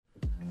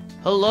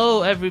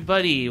Hello,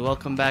 everybody.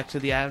 Welcome back to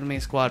the Anime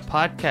Squad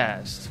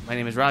podcast. My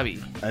name is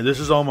Robbie. And this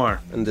is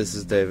Omar. And this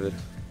is David.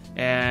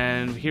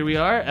 And here we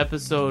are,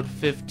 episode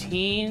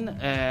 15,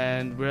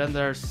 and we're in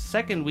our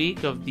second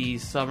week of the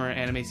summer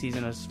anime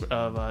season of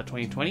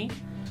 2020.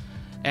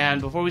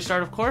 And before we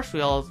start, of course,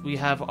 we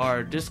have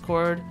our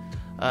Discord.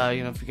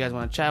 If you guys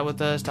want to chat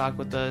with us, talk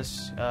with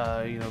us,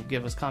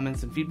 give us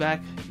comments and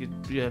feedback,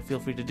 you feel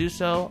free to do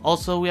so.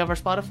 Also, we have our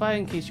Spotify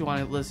in case you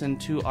want to listen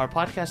to our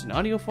podcast in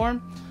audio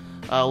form.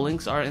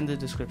 Links are in the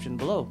description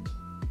below.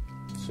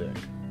 Sick.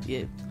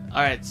 Yeah.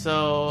 All right.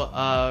 So,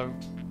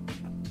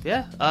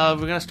 we're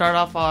gonna start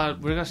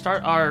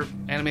our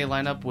anime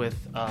lineup with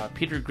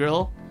Peter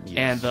Grill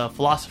and the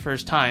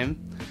Philosopher's Time,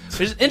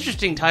 which is an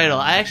interesting title.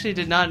 I actually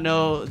did not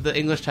know the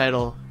English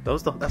title.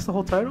 That's the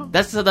whole title?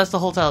 That's the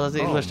whole title. That's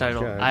the English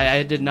title.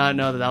 I did not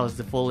know that was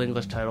the full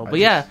English title. But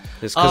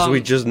it's because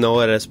we just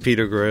know it as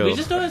Peter Grill. We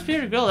just know it as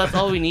Peter Grill. That's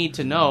all we need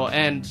to know.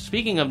 And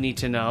speaking of need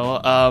to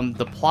know,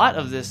 the plot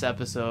of this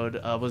episode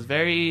was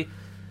very,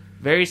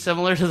 very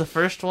similar to the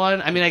first one.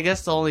 I mean, I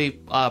guess the only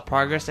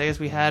progress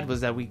we had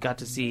was that we got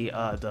to see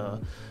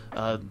the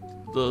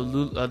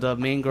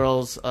main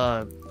girl's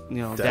dad,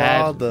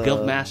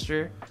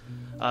 Guildmaster.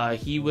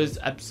 He was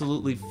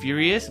absolutely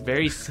furious,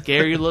 very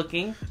scary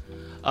looking.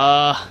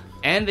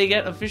 And they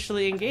get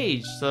officially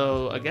engaged.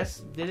 So I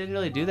guess they didn't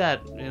really do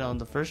that, in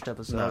the first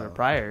episode or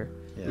prior.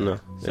 Yeah. No.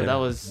 So that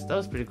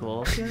was pretty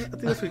cool. Yeah,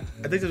 I think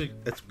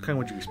that's kind of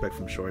what you expect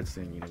from shorts.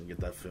 Then you get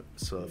that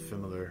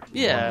familiar.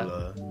 Yeah.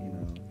 Formula,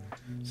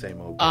 same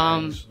old.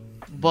 Brands.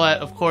 But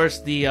of course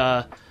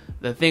the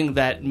thing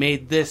that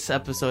made this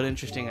episode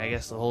interesting, I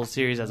guess the whole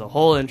series as a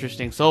whole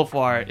interesting so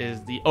far,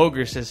 is the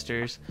Ogre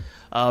Sisters.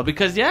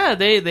 Because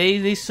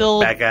they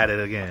still back at it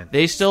again.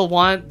 They still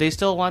want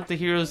the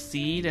hero's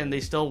seed, and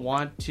they still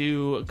want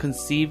to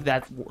conceive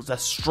the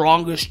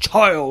strongest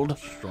child,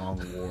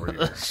 strong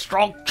warrior,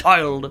 strong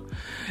child,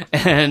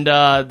 and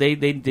they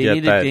need to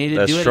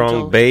do it.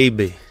 Strong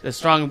baby, the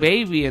strong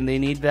baby, and they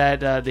need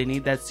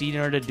that seed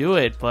in order to do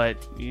it. But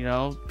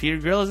Peter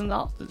Grill isn't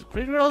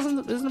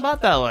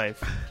about that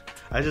life.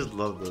 I just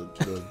love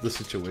the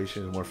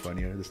situation is more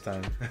funnier this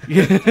time.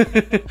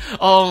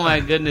 Oh my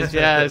goodness,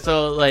 yeah.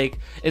 So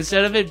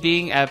instead of it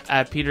being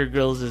at Peter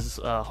Grill's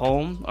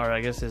home, or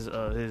I guess his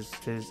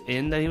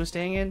inn that he was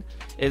staying in,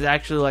 is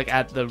actually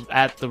at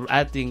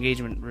the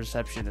engagement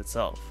reception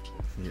itself.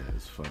 Yeah,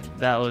 it's funny.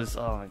 That was,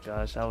 oh my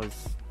gosh, that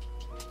was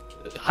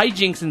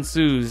hijinks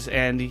ensues,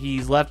 and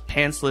he's left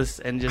pantsless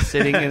and just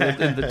sitting in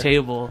the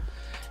table.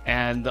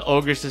 And the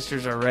Ogre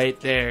Sisters are right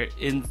there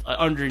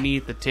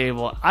underneath the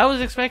table. I was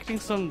expecting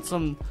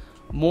some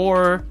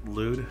more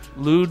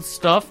lewd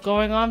stuff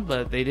going on,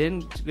 but they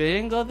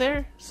didn't go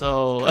there.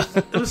 So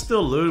it was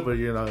still lewd, but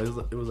it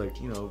was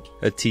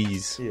a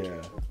tease.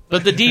 Yeah.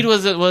 But the deed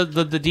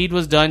the deed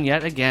was done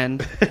yet again,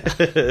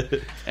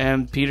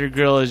 and Peter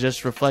Grill is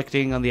just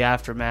reflecting on the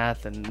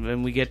aftermath,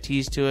 and we get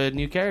teased to a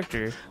new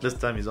character. This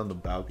time he's on the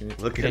balcony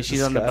looking at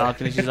she's on the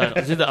balcony. She's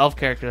the elf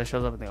character that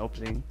shows up in the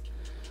opening.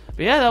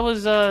 But yeah,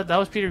 that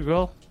was Peter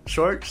Grill.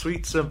 Short,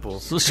 sweet,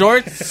 simple.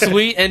 Short,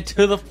 sweet, and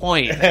to the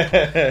point.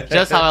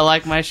 Just how I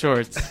like my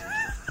shorts.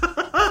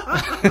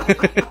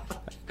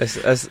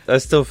 I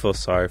still feel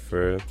sorry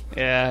for him.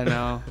 Yeah, I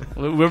know.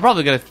 We're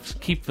probably gonna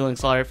keep feeling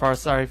sorry for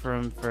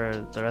him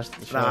for the rest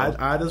of the show.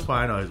 At this point,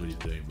 I know what he's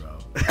doing, bro.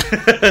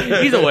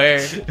 He's aware.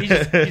 He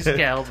just can't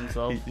help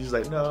himself. He's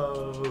like,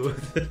 no.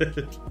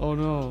 Oh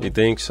no. You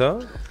think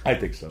so? I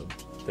think so.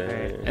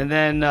 Right. And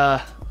then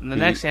the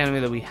next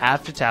anime that we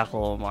have to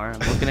tackle, Omar, I'm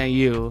looking at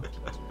you,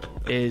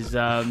 is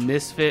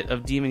Misfit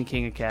of Demon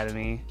King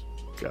Academy.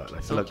 God,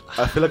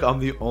 I feel like I'm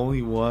the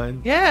only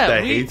one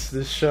that hates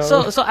this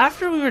show. So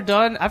after we were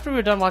done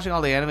watching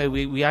all the anime,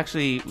 we were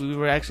actually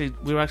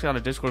on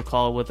a Discord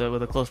call with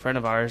a close friend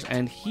of ours,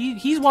 and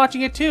he's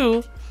watching it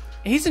too.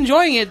 He's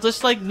enjoying it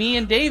just like me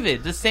and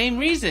David. The same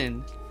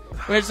reason.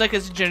 Where it's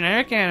it's a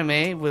generic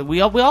anime. We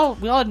all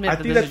admit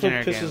that this is a generic anime.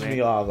 I think that's what pisses me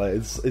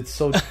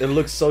off. It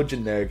looks so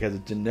generic, has a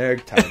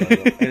generic title,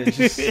 and it's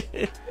just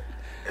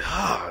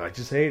I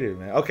just hate it,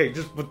 man. Okay,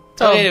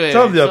 tell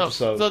them the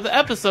episode. So the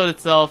episode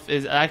itself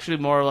is actually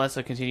more or less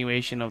a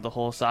continuation of the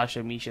whole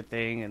Sasha Misha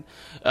thing, and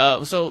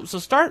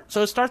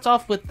it starts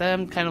off with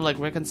them kind of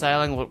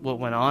reconciling what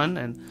went on,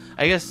 and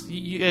I guess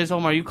you guys,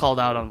 Omar, you called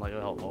out on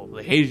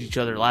they hated each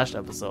other last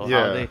episode.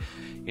 Yeah. How they,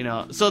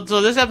 so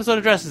this episode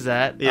addresses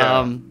that.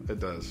 Yeah, it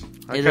does.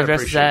 It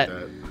addresses that.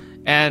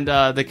 And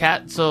the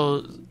cat.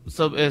 So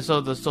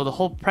the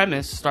whole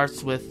premise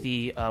starts with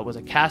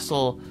a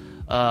castle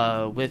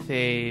with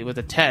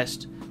a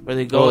test where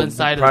they go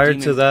inside. Prior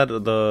to that,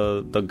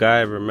 the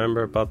guy,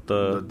 remember about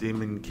the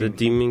Demon King. The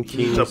Demon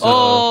King. Yes.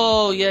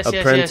 So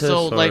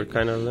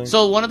kind of thing?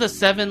 So one of the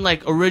 7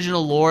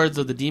 original lords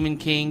of the Demon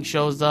King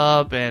shows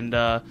up, and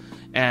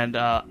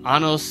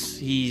Anos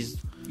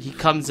he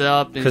comes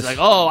up and he's like,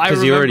 "Oh, I remember you."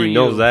 Because he already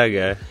knows that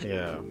guy.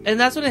 Yeah. And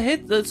that's when it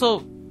hit.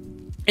 So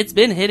it's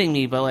been hitting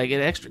me, but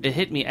it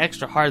hit me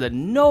extra hard that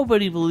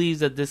nobody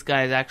believes that this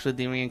guy is actually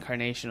the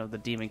reincarnation of the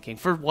Demon King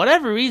for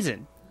whatever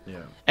reason.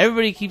 Yeah.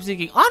 Everybody keeps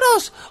thinking,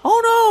 Anos,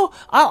 oh no,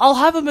 I'll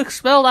have him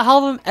expelled.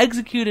 I'll have him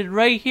executed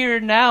right here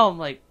and now. I'm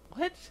like,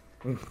 what?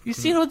 You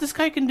seen what this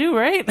guy can do,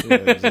 right? Yeah,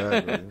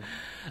 exactly.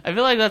 I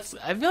feel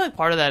like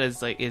part of that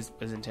is like is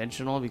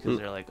intentional because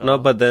they're like, oh. No,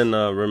 but then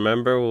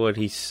remember what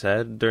he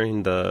said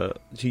during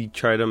he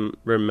tried to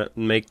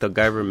make the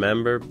guy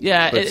remember.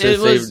 Yeah, but it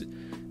was.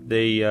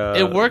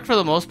 It worked for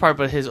the most part,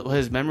 but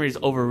his memory is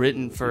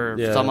overwritten for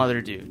some other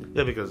dude.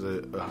 Yeah, because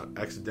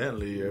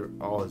accidentally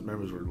all his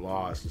memories were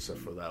lost except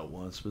for that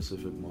one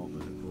specific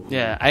moment.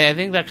 Yeah, I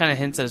think that kind of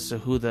hints as to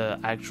who the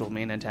actual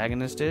main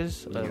antagonist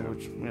is,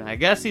 which I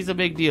guess he's a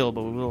big deal,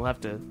 but we'll have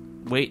to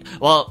wait.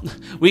 Well,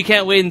 we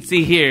can't wait and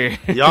see here.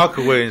 Y'all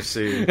can wait and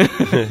see.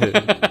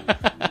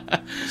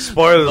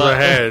 Spoilers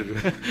ahead.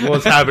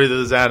 What's happening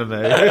to this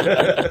anime?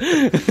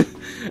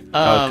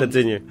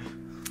 Continue.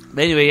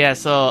 But anyway, yeah.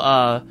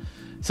 So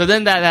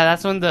then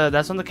that's when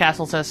the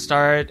castle tests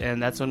start, and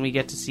that's when we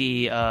get to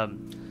see all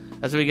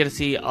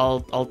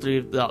three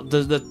of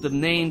the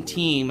main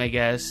team, I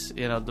guess.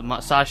 You know,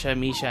 Sasha,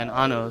 Misha, and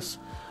Anos.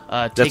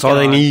 That's all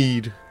they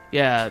need.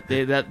 Yeah,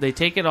 they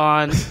take it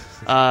on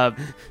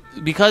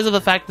because of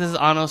the fact this is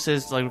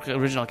Anos' like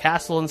original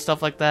castle and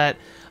stuff like that.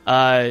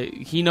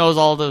 He knows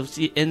all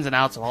the ins and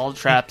outs of all the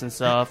traps and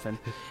stuff. And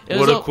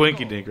what a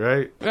quinky dink,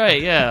 right?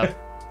 Right, yeah.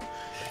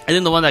 And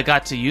then the one that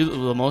got to you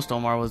the most,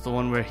 Omar, was the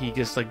one where he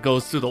just like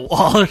goes through the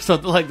wall or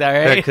something like that,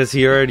 right? Yeah, because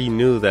he already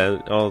knew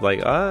that. I was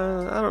like,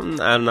 I'm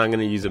not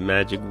gonna use a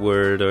magic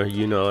word or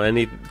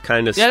any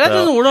kind of stuff. Yeah, that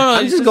doesn't work. No,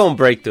 I'm just gonna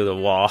break through the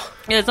wall.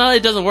 Yeah, it's not that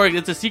it doesn't work.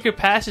 It's a secret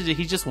passage that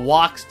he just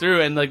walks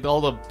through, and like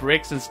all the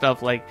bricks and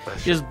stuff, like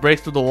he just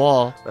breaks through the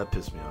wall. That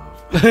pissed me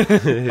off.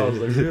 I was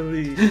like,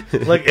 really?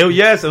 Like,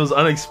 yes, it was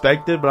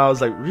unexpected, but I was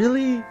like,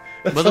 really?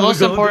 But the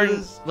most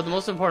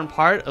important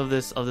part of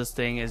this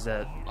thing is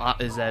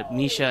that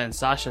Misha and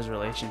Sasha's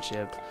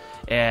relationship,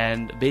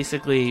 and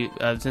basically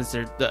since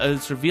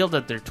it's revealed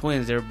that they're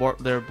twins, they were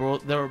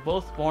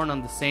both born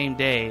on the same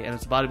day, and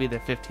it's about to be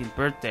their 15th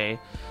birthday.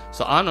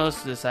 So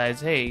Anos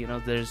decides, hey,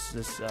 there's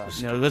this,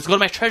 let's go to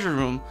my treasure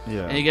room,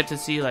 and you get to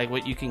see like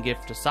what you can give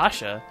to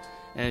Sasha,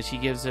 and she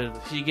gives her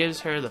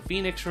the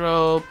Phoenix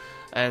robe.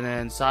 And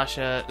then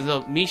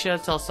Misha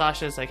tells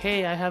Sasha, it's like,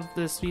 hey, I have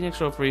this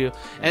Phoenix robe for you.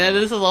 And then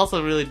this is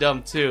also really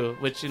dumb, too,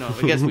 which,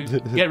 I guess we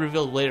get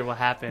revealed later what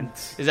happened.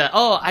 Is that,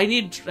 I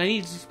need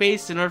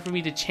space in order for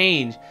me to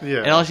change. Yeah.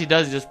 And all she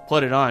does is just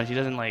put it on. She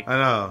doesn't, like... I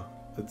know.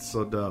 It's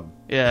so dumb.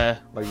 Yeah.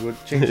 Like,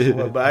 what changes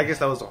what? But I guess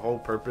that was the whole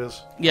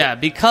purpose. Yeah,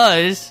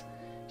 because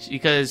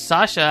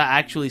Sasha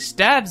actually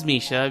stabs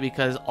Misha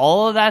because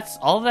all of that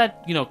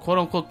quote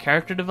unquote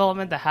character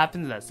development that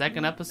happened in that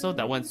second episode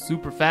that went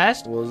super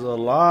fast was a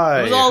lie.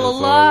 It was all a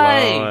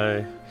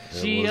lie.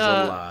 She was a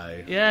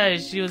lie. Yeah,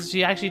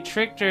 she actually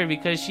tricked her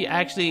because she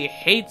actually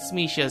hates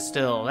Misha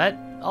still.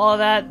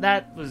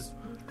 That was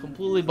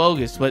completely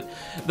bogus. But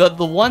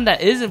the one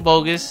that isn't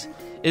bogus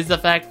is the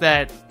fact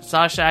that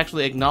Sasha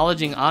actually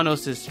acknowledging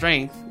Anos'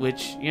 strength,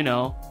 which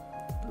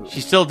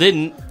she still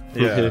didn't.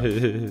 Yeah,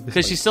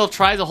 because she still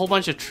tries a whole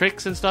bunch of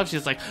tricks and stuff.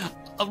 She's like,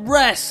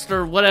 arrest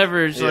or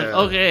whatever. She's like,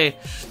 okay,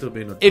 still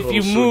being a if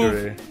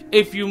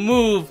you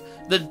move,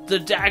 the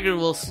dagger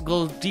will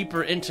go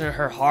deeper into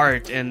her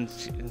heart. And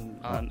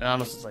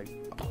Anos is like,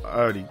 I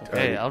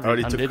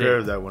already took care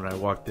of that when I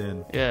walked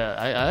in. Yeah,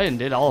 I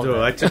did all of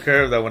that. I took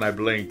care of that when I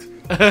blinked.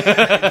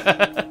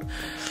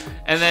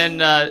 And then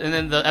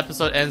the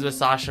episode ends with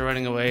Sasha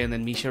running away, and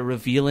then Misha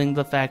revealing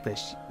the fact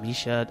that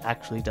Misha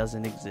actually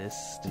doesn't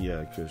exist.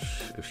 Yeah, because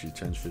if she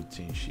turns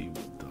 15, she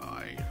will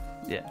die.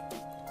 Yeah,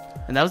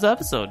 and that was the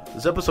episode.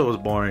 This episode was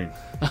boring.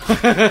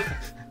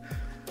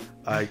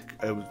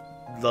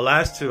 The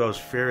last two I was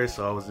furious,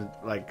 so I wasn't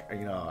like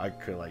I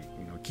could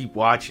keep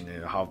watching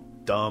it. How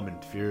dumb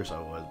and fierce I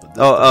was.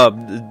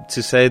 But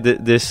to say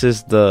that this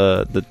is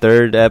the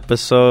third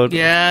episode.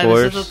 Yeah,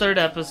 this is the third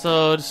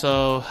episode.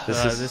 So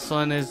this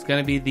one is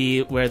gonna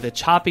be where the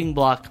chopping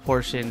block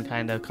portion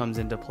kind of comes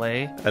into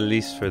play. At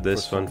least for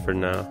this one, for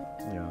now.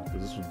 Yeah,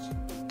 because this one's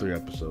 3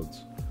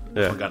 episodes.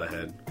 Yeah, I got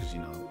ahead because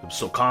I'm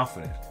so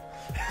confident.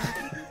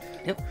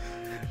 Yep.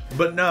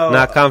 But no,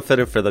 not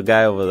confident for the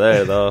guy over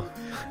there though.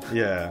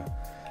 Yeah.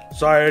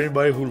 Sorry,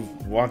 anybody who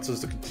wants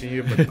us to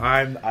continue, but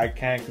I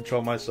can't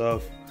control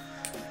myself.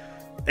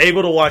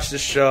 Able to watch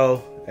this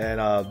show,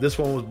 and this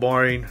one was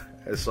boring.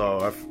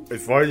 So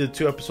if already the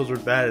 2 episodes were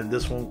bad and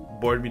this one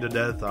bored me to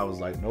death, I was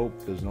like, nope,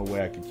 there's no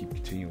way I can keep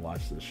continuing to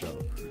watch this show.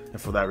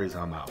 And for that reason,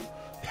 I'm out.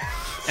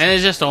 And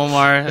it's just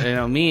Omar.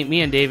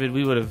 Me and David,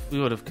 we would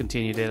have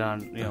continued it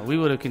on. We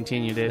would have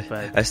continued it,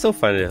 but I still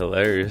find it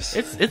hilarious.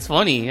 It's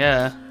funny,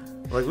 yeah.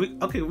 Like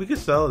we could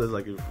sell this.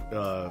 Like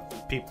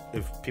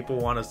if people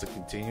want us to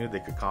continue, they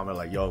could comment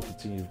like, "Yo,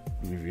 continue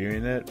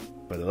reviewing it."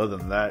 But other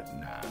than that,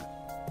 nah.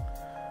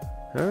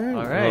 All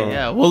right,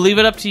 yeah. We'll leave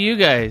it up to you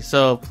guys.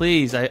 So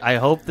please, I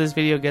hope this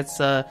video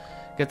gets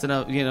gets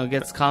enough,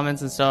 gets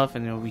comments and stuff,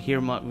 and we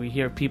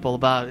hear people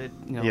about it.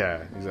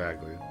 Yeah,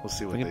 exactly. We'll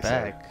see what bring they it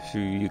back. So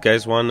you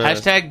guys want to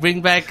Hashtag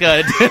bring back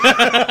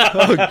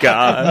Oh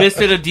God,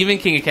 Misfit of Demon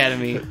King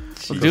Academy.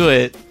 We'll do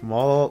it. From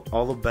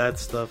all the bad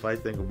stuff I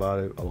think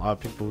about it, a lot of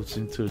people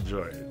seem to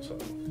enjoy it. So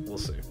we'll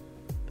see.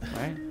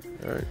 All right.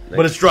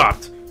 But it's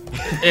dropped.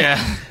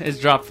 Yeah, it's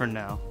dropped for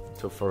now.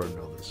 Till further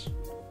notice.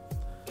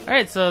 All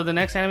right, so the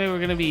next anime we're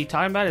going to be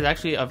talking about is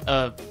actually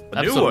episode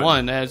new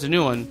one. It's a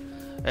new one.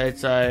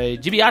 It's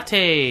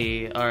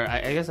Gibiate, or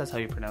I guess that's how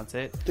you pronounce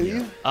it. Do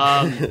you?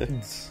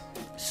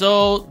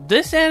 So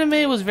this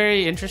anime was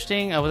very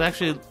interesting. I was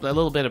actually a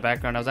little bit of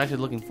background. I was actually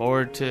looking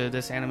forward to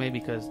this anime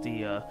because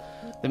the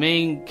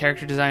main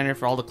character designer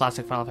for all the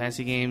classic Final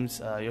Fantasy games,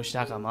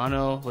 Yoshitaka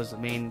Amano, was the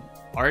main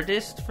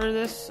artist for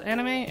this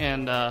anime,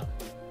 and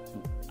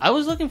I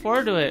was looking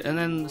forward to it. And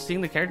then seeing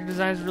the character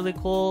design is really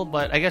cool.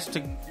 But I guess to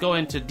go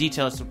into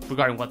details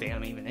regarding what the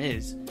anime even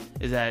is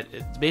that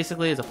it's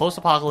basically a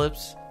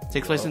post-apocalypse. It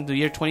takes place in the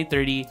year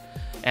 2030.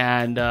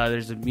 And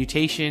there's a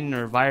mutation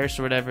or virus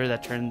or whatever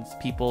that turns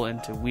people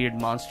into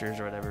weird monsters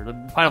or whatever. The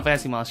Final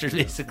Fantasy monsters,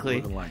 basically.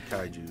 Looking like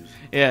kaijus.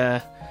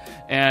 Yeah.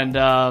 And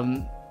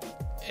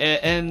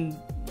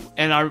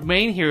our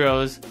main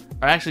heroes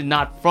are actually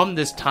not from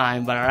this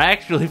time, but are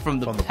actually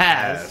from the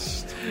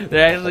past.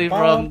 They're actually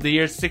from the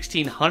year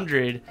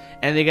 1600,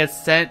 and they get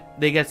sent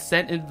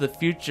into the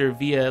future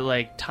via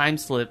like time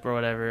slip or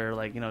whatever, or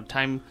like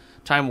time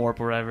warp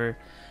or whatever.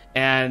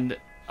 And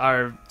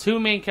our two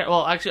main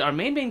our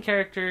main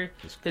character,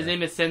 his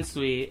name is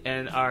Sensui,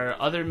 and our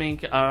other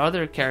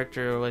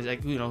character was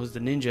like who's the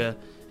ninja.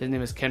 His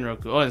name is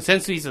Kenroku. Oh, and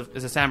Sensui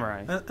is a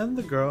samurai. And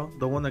the girl,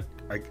 the one that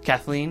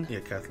Kathleen.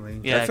 Yeah,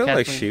 Kathleen. Yeah, I feel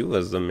like Kathleen. she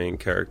was the main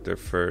character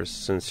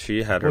first, since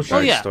she had her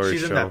Well, backstory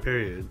she's show. in that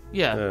period.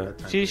 Yeah,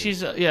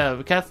 she's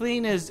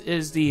Kathleen is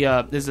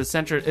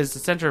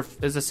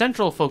the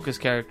central focus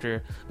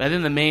character, but I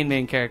think the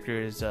main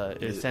character is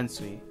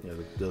Sensui. Yeah,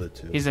 the other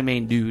two. He's the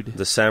main dude.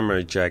 The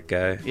Samurai Jack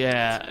guy.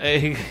 Yeah,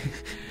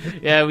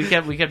 yeah. We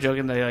kept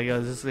joking that like,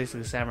 this is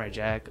basically Samurai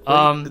Jack.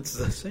 It's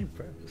the same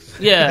premise.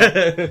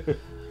 Yeah.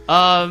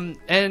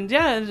 And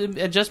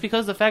just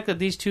because the fact that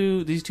these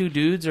two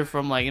dudes are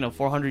from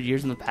 400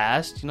 years in the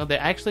past, they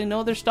actually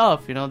know their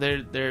stuff.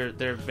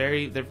 They're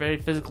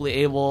very physically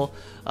able.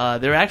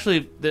 They're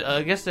actually,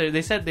 I guess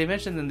they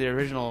mentioned in the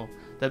original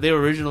that they were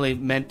originally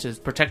meant to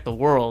protect the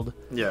world.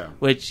 Yeah.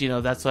 Which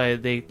that's why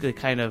they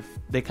kind of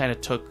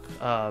took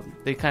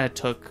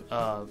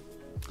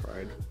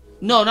Pride.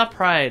 No, not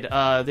pride.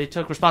 They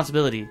took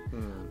responsibility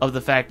of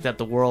the fact that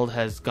the world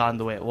has gone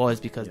the way it was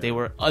because they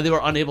were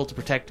unable to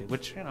protect it.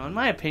 Which, in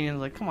my opinion,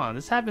 is like, come on,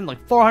 this happened like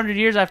 400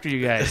 years after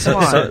you guys. Come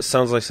on,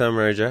 Sounds like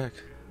Samurai Jack.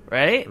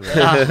 right?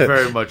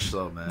 Very much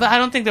so, man. But I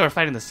don't think they were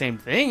fighting the same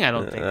thing. I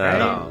don't think, right?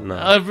 No.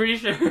 I'm pretty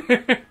sure.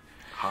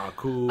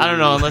 Haku. I don't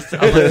know unless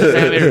the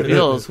anime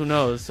reveals. Who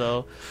knows?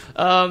 So,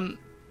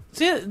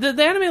 so yeah,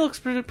 the anime looks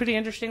pretty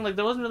interesting. Like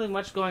there wasn't really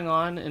much going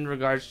on in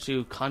regards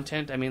to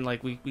content. I mean,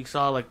 like we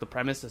saw like the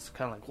premise is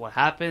kind of like what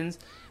happens,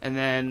 and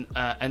then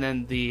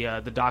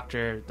the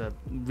doctor, the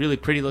really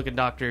pretty looking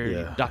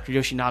doctor, Dr.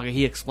 Yoshinaga,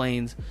 he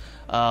explains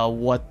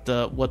what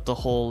the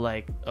whole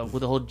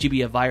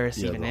Gibiate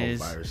virus even is.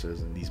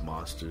 Viruses and these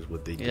monsters,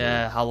 what they do.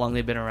 Yeah, how long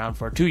they've been around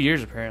for? 2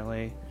 years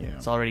apparently. Yeah.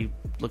 It's already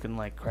looking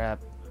like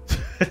crap.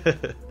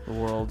 The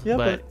world. Yeah,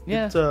 but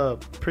yeah, it's a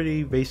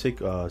pretty basic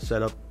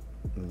setup.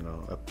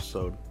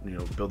 Episode,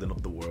 building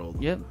up the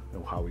world. Yep.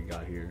 And how we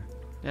got here.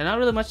 Yeah, not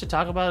really much to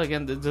talk about.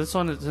 Again, this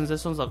one, since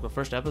this one's like the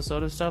first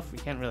episode and stuff, we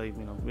can't really,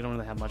 we don't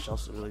really have much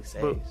else to really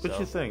say. But what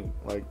you think?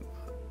 Like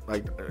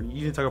you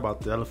didn't talk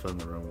about the elephant in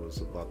the room. It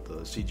was about the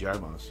CGI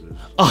monsters.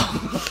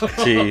 Oh,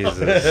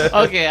 Jesus.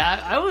 Okay,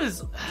 I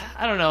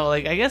don't know.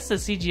 Like, I guess the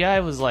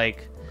CGI was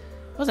like,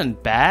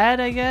 wasn't bad.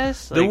 I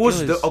guess like,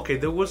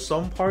 there was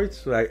some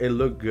parts like it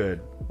looked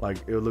good. Like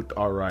it looked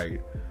all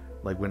right.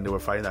 Like when they were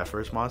fighting that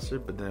first monster,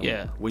 but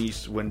then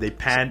when they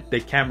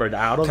cambered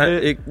out of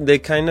it, they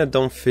kind of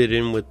don't fit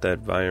in with that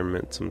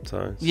environment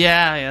sometimes.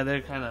 Yeah, they're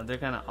kind of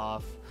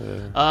off.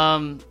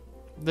 Yeah.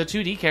 The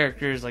 2D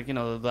characters, like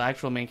the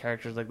actual main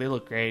characters, like they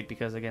look great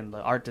because again the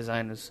art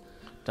design is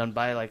done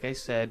by, like I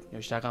said,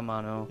 Yoshitaka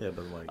Amano. Yeah,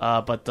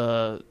 but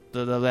the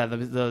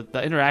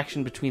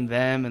interaction between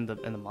them and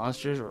the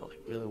monsters were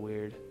like really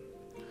weird.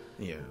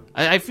 Yeah,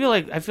 I feel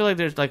like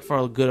there's like for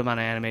a good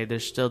amount of anime,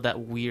 there's still that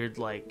weird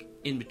like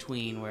in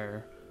between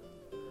where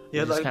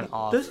it's like kind of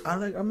off.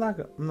 I'm not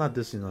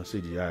dissing on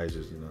CGI. It's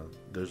just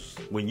there's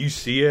when you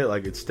see it,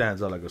 like it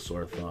stands out like a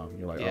sore thumb.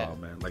 You're like, oh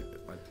man, like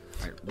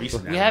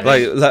recent.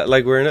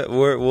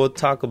 We'll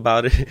talk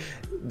about it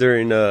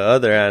during the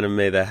other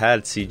anime that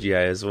had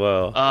CGI as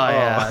well. Oh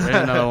yeah, there's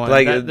another one.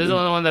 There's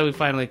another one that we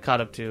finally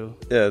caught up to.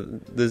 Yeah,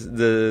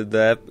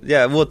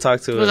 we'll talk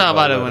to it. We'll talk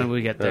about it when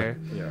we get there.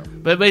 Yeah.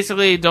 But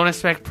basically, don't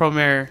expect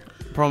Promare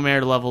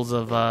levels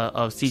of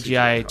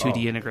CGI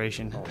 2D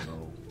integration. Oh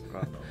no,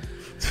 God no.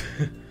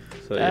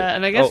 So,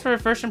 and I guess for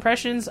first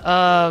impressions,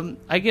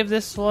 I give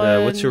this one.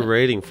 Yeah, what's your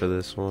rating for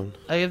this one?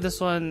 I give this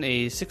one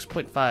a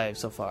 6.5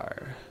 so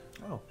far.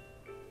 Oh,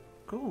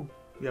 cool.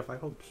 You have high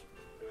hopes.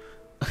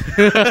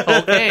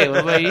 Okay,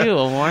 what about you,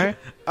 Omar?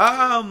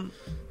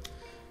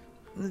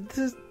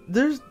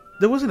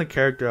 There wasn't a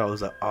character I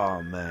was like,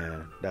 oh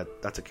man,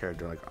 that's a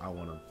character like I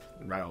want to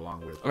ride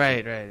along with.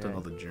 Right. To know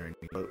the journey,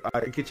 but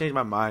I could change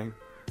my mind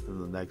in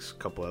the next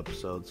couple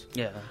episodes.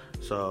 Yeah.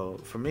 So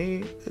for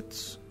me,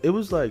 it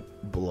was like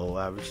below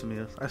average to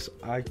me.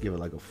 I give it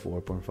like a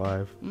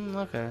 4.5.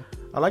 Okay.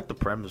 I like the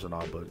premise and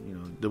all, but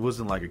there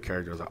wasn't like a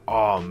character I was like,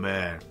 oh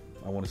man,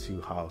 I want to see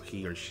how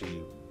he or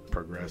she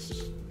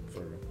progresses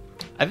further.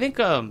 I think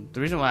the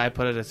reason why I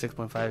put it at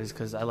 6.5 is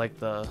because I like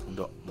the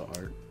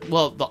art.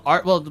 Well, the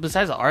art. Well,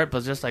 besides the art,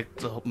 but just like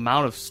the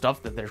amount of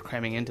stuff that they're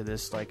cramming into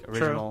this like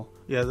original. True.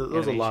 Yeah,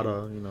 there's a lot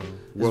of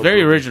It's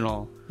very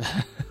original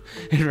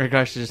in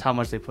regards to just how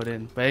much they put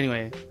in. But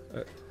anyway,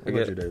 I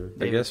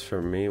guess for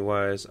me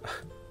wise,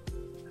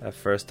 at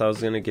first I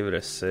was gonna give it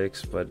a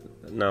 6, but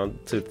now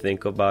to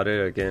think about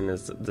it again,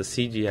 is the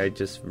CGI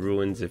just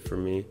ruins it for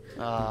me.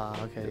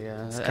 Okay,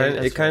 yeah.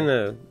 It kind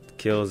of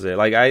kills it.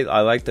 Like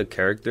I like the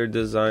character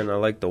design. I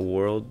like the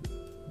world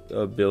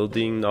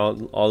building,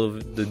 all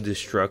of the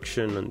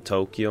destruction in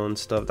Tokyo and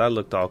stuff. That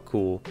looked all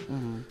cool.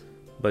 Mm-hmm.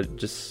 But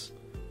just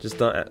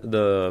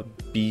the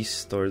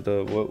beast or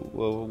the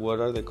what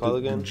are they called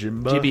again?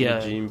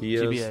 Gibiate.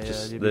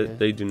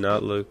 They do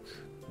not look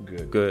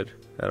good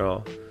at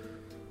all.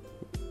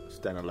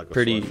 Standing like a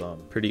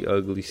pretty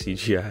ugly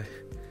CGI.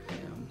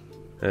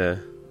 Yeah.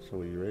 So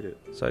what do you rate it?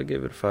 So I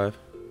give it a 5.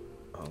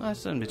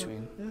 That's in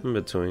between. Yeah. In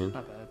between.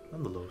 Not bad.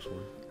 I'm the lowest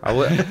one. I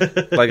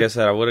would, like I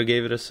said, I would have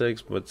gave it a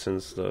 6, but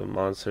since the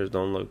monsters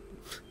don't look,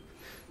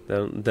 they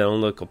don't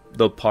look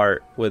the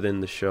part within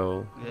the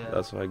show. Yeah.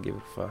 That's why I give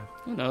it a 5.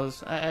 Who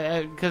knows?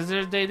 Because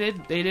they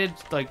did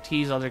like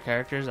tease other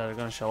characters that are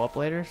going to show up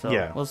later. So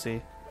yeah, we'll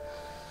see.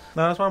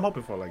 No, that's what I'm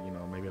hoping for. Like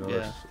maybe another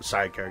Yeah.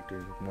 side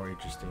character more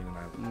interesting, and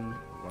I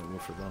want to go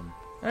for them.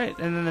 All right,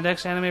 and then the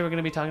next anime we're going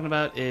to be talking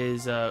about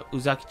is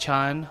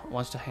Uzaki-chan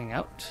Wants to Hang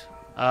Out.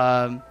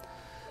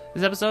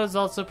 This episode is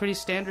also pretty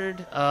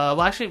standard.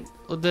 Well, actually,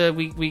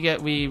 we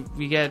get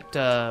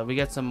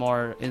some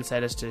more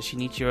insight as to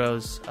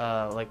Shinichiro's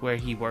like where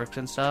he works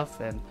and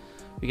stuff, and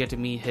we get to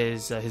meet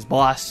his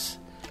boss.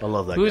 I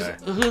love that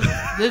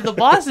guy. The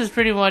boss is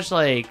pretty much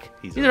like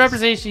he's a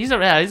representation. He's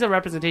a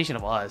representation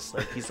of us.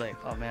 Like he's like,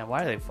 oh man,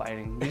 why are they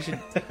fighting?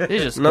 They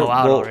just go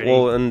out already.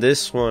 Well, in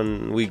this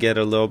one, we get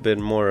a little bit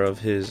more of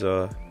his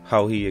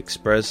how he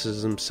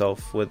expresses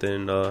himself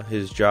within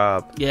his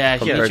job. Yeah,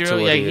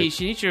 Shinichiro. Yeah,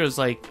 Shinichiro's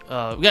like,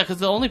 because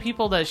the only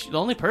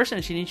person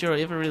Shinichiro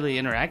ever really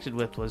interacted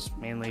with was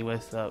mainly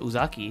with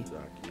Uzaki.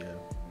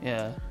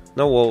 Yeah.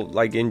 No, well,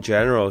 like in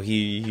general,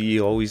 he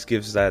always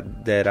gives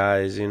that dead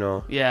eyes,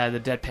 Yeah, the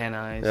deadpan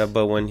eyes. Yeah,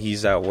 but when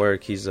he's at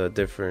work, he's a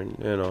different,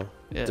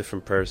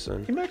 different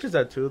person. He matches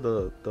that too,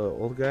 the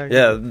old guy.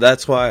 Yeah,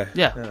 that's why.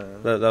 Yeah,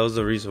 that was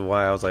the reason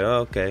why I was like,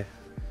 oh, okay.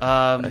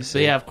 So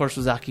yeah, of course,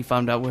 Uzaki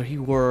found out where he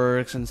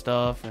works and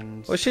stuff,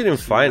 and well, she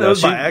didn't find out.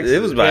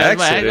 It was by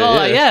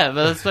accident. Yeah,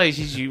 but that's like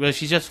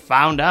she just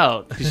found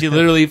out because she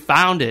literally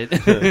found it.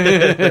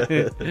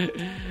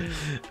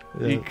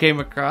 He came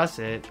across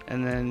it,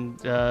 and then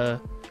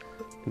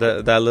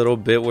that little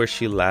bit where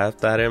she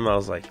laughed at him, I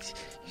was like,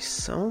 "You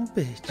son of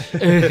a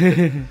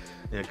bitch."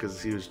 Yeah,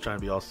 because he was trying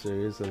to be all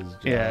serious at his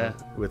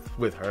job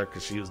with her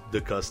because she was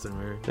the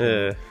customer.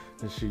 Yeah.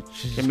 And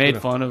she made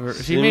fun of her.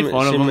 She made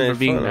fun of him for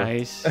being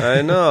nice.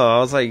 I know. I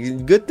was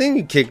like, good thing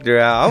you kicked her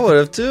out. I would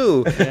have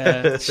too.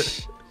 Yeah.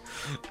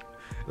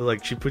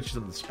 Like she put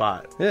you on the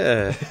spot.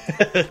 Yeah.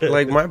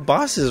 Like my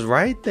boss is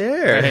right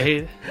there.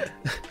 Right.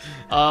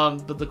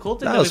 But the cool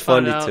thing that was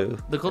funny out, too.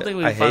 The cool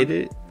thing I hate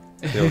it.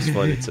 It was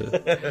funny too.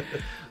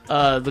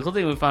 The cool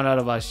thing we found out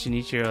about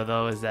Shinichiro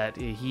though is that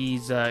he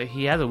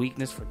has a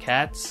weakness for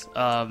cats.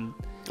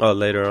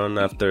 Later on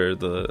after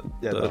the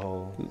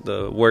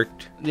work.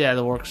 Yeah,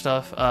 the work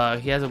stuff.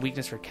 He has a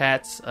weakness for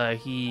cats.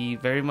 He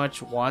very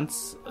much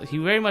likes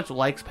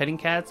petting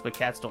cats, but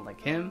cats don't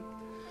like him.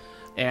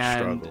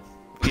 And struggle.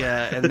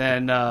 Yeah, and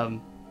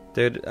then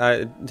dude,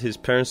 his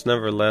parents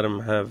never let him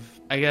have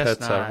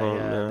pets at home.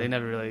 Yeah. They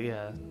never really.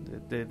 Yeah,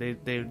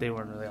 they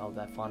weren't really all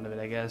that fond of it.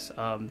 I guess.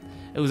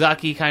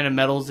 Uzaki kind of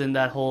meddles in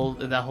that whole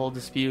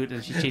dispute,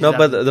 and she chases no.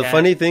 But after the cat.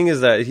 funny thing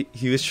is that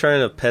he was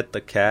trying to pet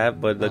the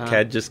cat, but the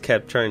cat just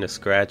kept trying to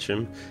scratch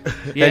him,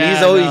 Yeah,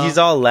 and he's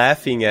all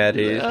laughing at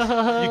it.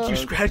 You keep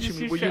scratching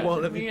me, but you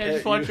won't let me. I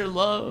just want your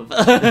love.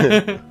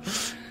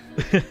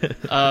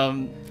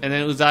 And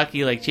then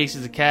Uzaki like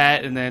chases the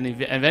cat, and then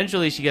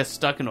eventually she gets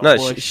stuck in a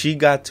bush. She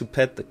got to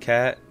pet the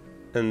cat,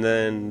 and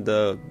then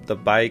the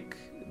bike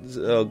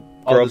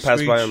girl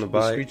passed by on the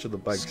bike. The screech of the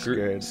bike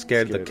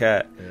scared the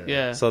cat.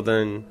 Yeah. So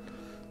then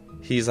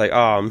he's like,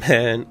 "Oh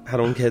man, I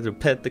don't get to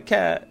pet the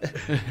cat."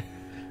 And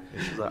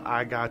she's like,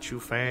 "I got you,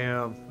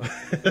 fam."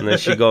 And then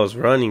she goes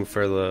running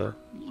for the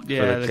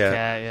cat.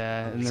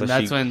 Yeah, and then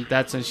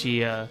that's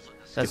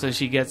when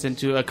she gets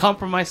into a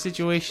compromise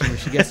situation where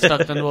she gets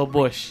stuck into a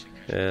bush.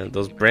 Yeah,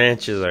 those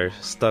branches are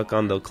stuck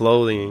on the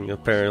clothing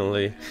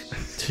apparently.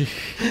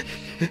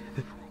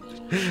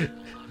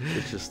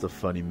 It's just a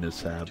funny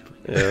mishap.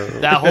 Yeah.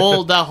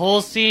 That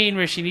whole scene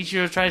where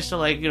Shinichiro tries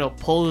to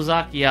pull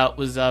Uzaki out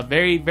was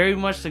very very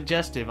much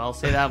suggestive. I'll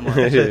say that much.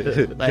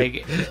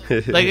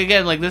 like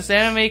again, like this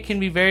anime can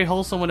be very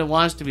wholesome when it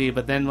wants to be,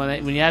 but then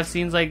when you have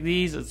scenes like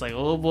these, it's like,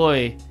 oh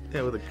boy.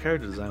 Yeah, with the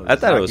character design. I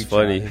thought it was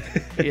funny.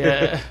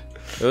 Yeah,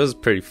 it was a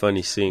pretty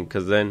funny scene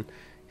because then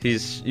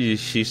he's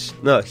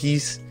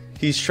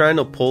trying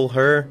to pull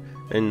her.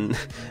 And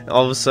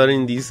all of a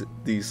sudden,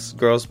 these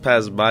girls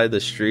pass by the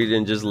street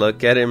and just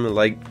look at him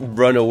and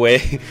run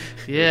away.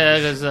 Yeah,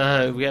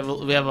 because we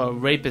have a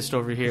rapist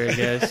over here, I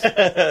guess,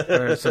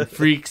 or some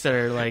freaks that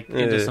are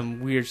into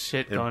some weird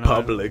shit going in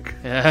public.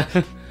 on. Yeah.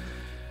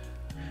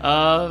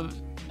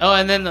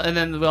 And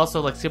then we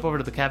also skip over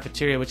to the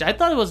cafeteria, which I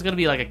thought it was gonna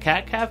be like a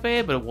cat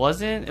cafe, but it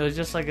wasn't. It was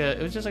just like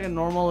a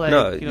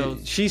normal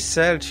she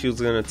said she was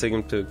gonna take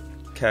him to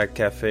cat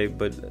cafe,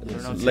 but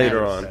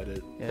later on.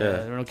 Yeah,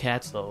 there were no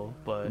cats though.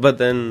 But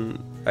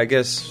then I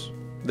guess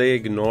they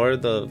ignore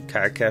the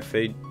cat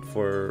cafe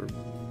for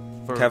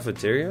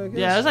cafeteria. I guess?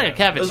 Yeah, it was like a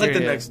cafeteria. It was like the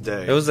next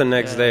day. It was the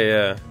next day.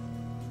 Yeah,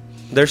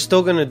 they're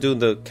still gonna do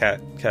the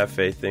cat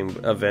cafe thing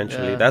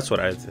eventually. Yeah. That's what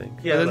I think.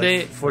 Yeah, then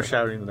they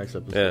foreshadowing the next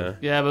episode.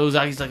 Yeah, but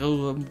Uzaki's like,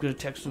 oh, I'm gonna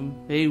text him.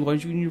 Hey, why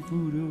aren't you eating your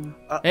food?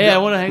 Hey, I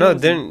want to hang out. No,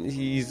 then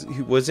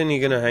wasn't he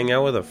gonna hang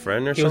out with a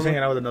friend or something? He was hanging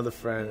out with another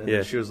friend,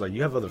 and she was like,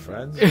 "You have other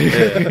friends?"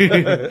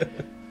 Yeah.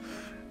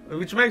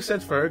 Which makes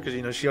sense for her because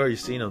she already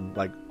seen him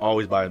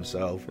always by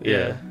himself.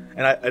 Yeah,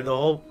 and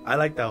I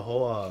like that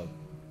whole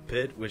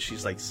bit where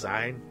she's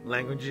sign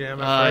language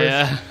him at first.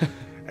 Yeah.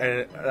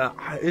 And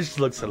it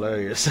just looks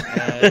hilarious.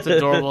 Yeah, it's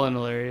adorable and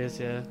hilarious.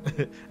 Yeah.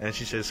 And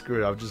she said,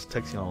 "Screw it, I'm just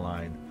texting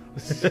online."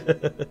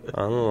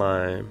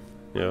 Online.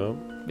 Yep.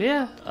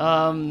 Yeah.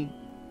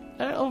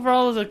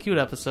 Overall, it was a cute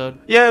episode.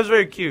 Yeah, it was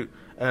very cute.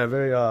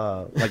 Very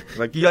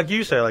like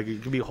you said,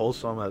 it can be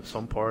wholesome at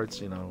some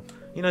parts.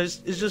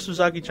 It's just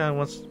Uzaki-chan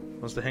wants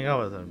to hang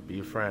out with him, be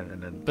a friend,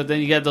 and then. But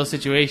then you get those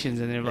situations,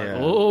 and they're like,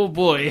 "Oh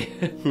boy."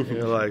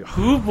 You're like,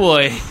 "Oh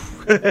boy."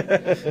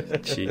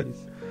 Jeez.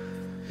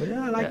 But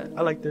yeah,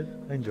 I liked it.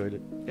 I enjoyed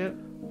it. Yep.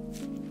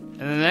 And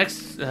the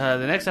next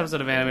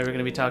episode of anime we're going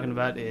to be talking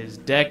about is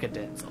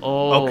Decadence.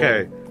 Oh,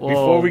 okay.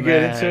 Before we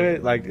get into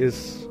it,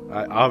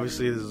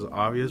 obviously this is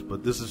obvious,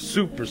 but this is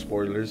super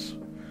spoilers.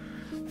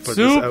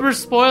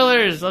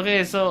 Spoilers.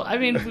 Okay, so I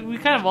mean, we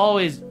kind of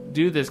always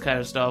do this kind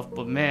of stuff,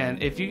 but man,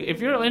 if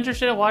you're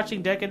interested in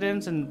watching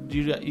Decadence and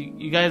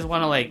you guys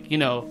want to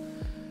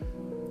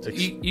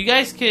you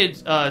guys could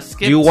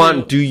skip.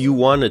 Do you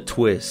want a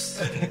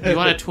twist? You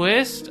want a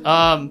twist?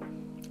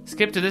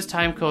 Skip to this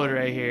time code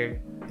right here.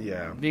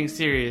 Yeah. Being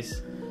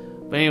serious.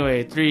 But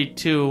anyway, 3,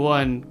 2,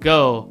 1,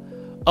 go.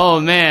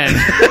 Oh man.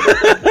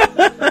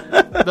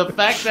 The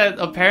fact that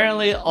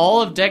apparently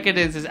all of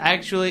Decadence is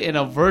actually in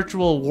a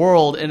virtual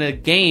world in a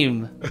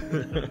game.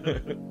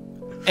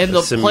 And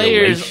the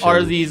players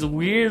are these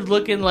weird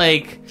looking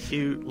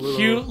cute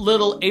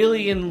little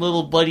alien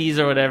little buddies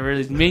or whatever,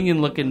 these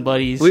minion looking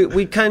buddies.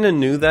 We kind of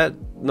knew that.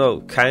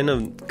 No, kind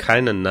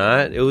of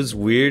not. It was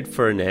weird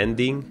for an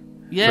ending.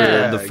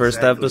 Yeah, for the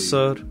first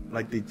episode.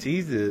 They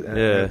teased it.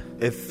 And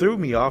it threw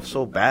me off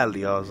so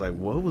badly. I was like,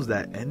 what was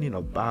that ending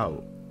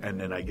about? And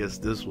then I guess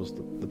this was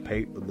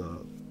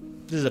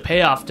This is a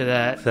payoff to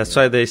that. That's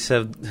why they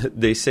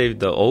saved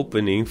the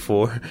opening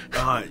for.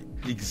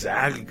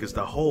 Exactly, because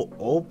the whole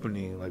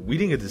opening, we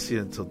didn't get to see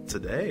it until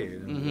today.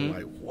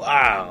 Mm-hmm.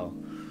 Wow.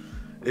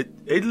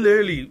 It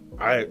literally,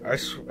 I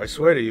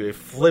swear to you, it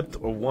flipped a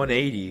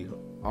 180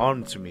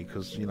 onto me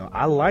because,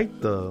 I like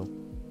the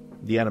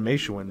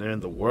animation when they're in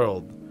the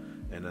world.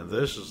 And then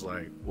this is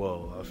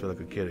whoa, I feel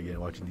like a kid again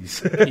watching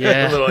these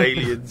little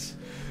aliens.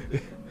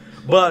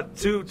 But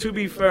to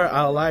be fair,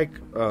 I like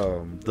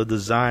the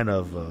design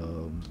of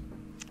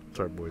what's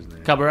our boy's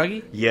name?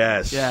 Kaburagi?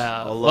 Yes.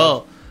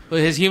 Yeah.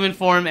 His human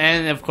form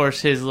and of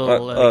course his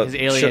little his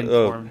alien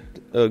form.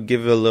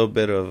 Give a little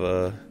bit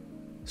of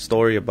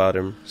story about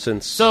him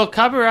So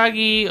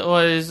Kaburagi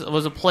was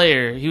a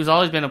player. He was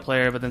always been a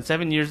player, but then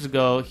 7 years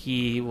ago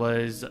he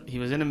was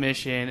in a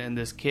mission, and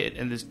this kid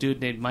and this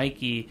dude named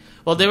Mikey.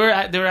 Well, they were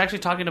actually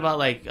talking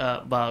about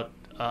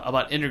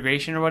about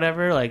integration or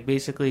whatever,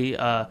 basically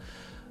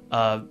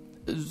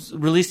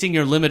releasing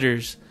your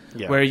limiters.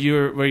 Yeah. Where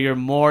you're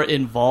more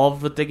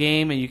involved with the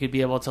game, and you could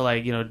be able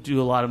to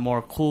do a lot of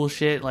more cool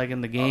shit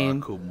in the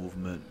game. Cool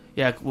movement.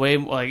 Yeah,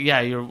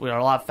 you're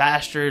a lot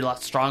faster, a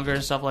lot stronger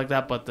and stuff like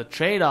that. But the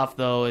trade-off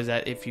though is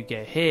that if you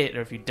get hit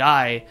or if you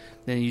die,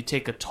 then you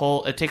take a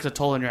toll. It takes a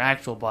toll on your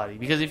actual body,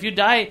 because if you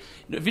die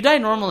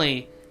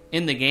normally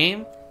in the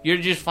game, you're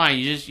just fine.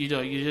 You just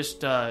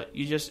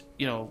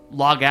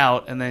log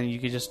out, and then you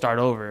can just start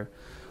over.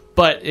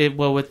 But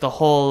with the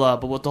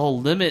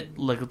whole limit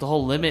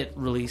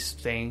release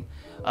thing,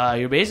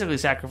 you're basically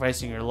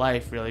sacrificing your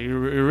life. Really,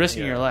 you're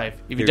risking your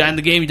life. If you die in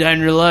the game, you die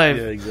in real life.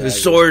 Yeah, exactly. The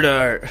sword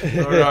art.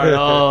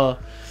 So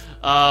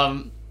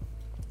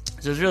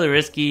it's really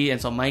risky.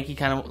 And so Mikey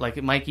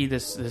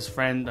this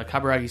friend,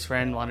 Kaburagi's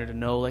friend, wanted to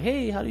know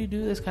hey, how do you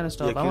do this kind of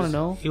stuff? I want to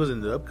know. He was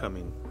in the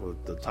upcoming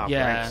with the top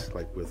ranks,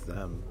 with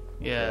them.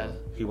 Yeah.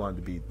 He wanted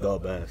to be the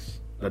best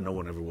that no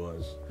one ever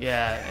was.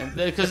 Yeah, and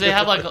because they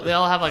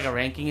all have like a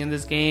ranking in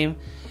this game,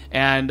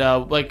 and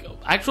like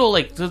actual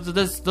like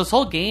this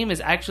whole game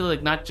is actually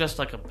like not just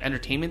like an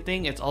entertainment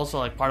thing. It's also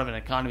like part of an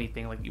economy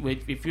thing. Like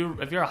if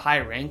you're a high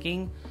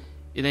ranking,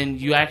 then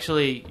you're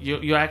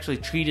actually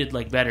treated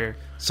like better.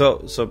 So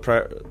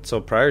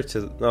prior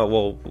to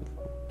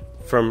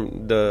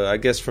from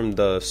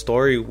the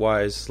story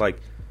wise, like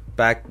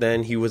back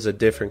then he was a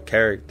different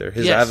character.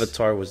 His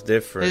avatar was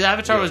different. His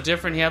avatar was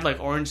different. He had like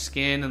orange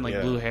skin and like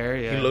blue hair.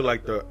 Yeah, he looked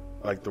like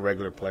the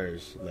regular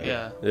players. Like,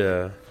 yeah,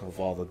 of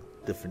all the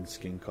different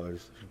skin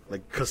colors,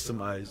 like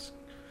customized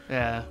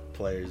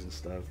players and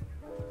stuff.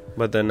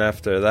 But then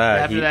after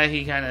that,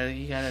 he kind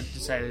of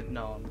decided,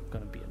 no, I'm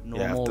gonna be a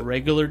normal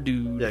regular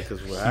dude. Yeah,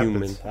 because what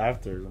happens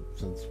after,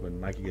 since when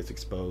Mikey gets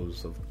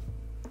exposed of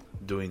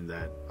doing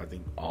that, I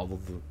think all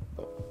of the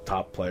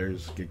top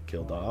players get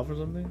killed off or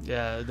something.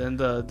 Yeah, then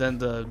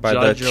the by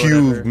judge the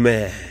cube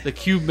man. The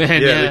cube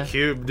man. Yeah, the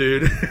cube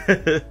dude.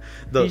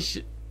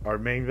 Our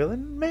main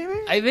villain, maybe?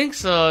 I think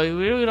so.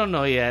 We really don't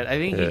know yet. I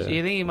think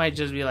he might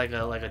just be like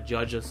a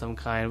judge of some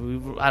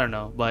kind. I don't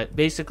know, but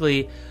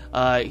basically,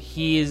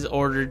 he is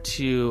ordered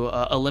to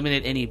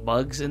eliminate any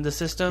bugs in the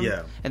system.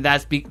 Yeah, and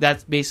that's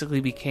basically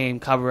became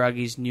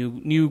Kaburagi's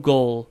new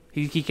goal.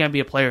 He can't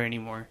be a player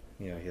anymore.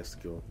 Yeah, he has to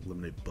go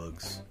eliminate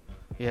bugs.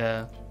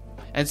 Yeah.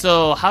 And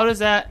so how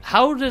does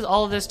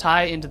all of this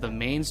tie into the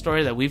main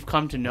story that we've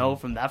come to know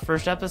from that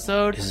first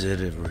episode? Is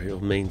it a real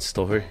main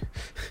story?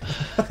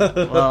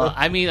 Well,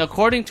 I mean,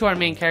 according to our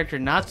main character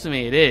Natsume,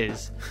 it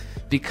is.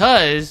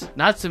 Because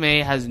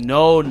Natsume has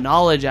no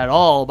knowledge at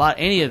all about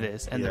any of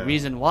this. And the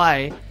reason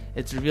why,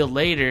 it's revealed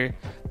later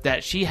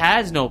that she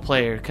has no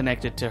player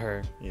connected to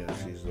her. Yeah,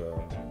 she's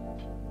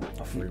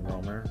a free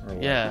roamer. Or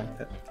what? Yeah.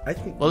 I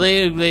think. Well,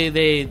 they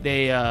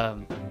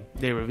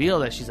reveal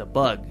that she's a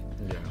bug.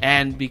 Yeah.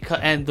 And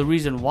the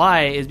reason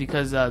why is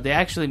because they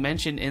actually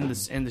mentioned in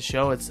the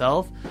show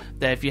itself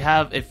that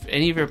if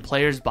any of your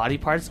players' body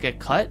parts get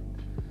cut,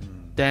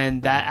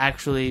 then that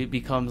actually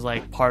becomes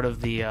like part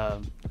of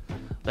the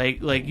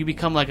like you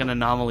become like an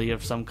anomaly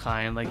of some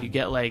kind. Like you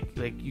get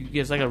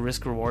it's like a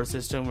risk reward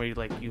system where you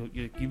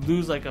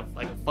lose like a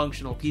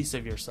functional piece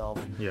of yourself.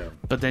 Yeah.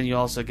 But then you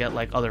also get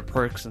like other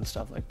perks and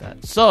stuff like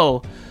that.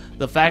 So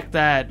the fact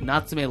that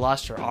Natsume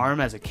lost her arm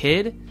as a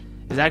kid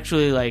is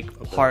actually like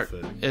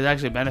is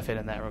actually a benefit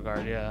in that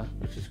regard, yeah.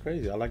 Which is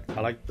crazy. I like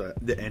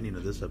the ending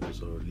of this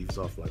episode. It leaves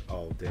off like,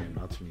 oh damn,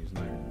 Natsume's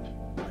not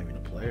even a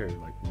player.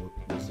 Like,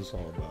 what's this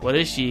all about? What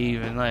is she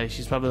even like?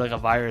 She's probably like a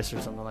virus or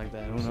something like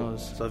that. Who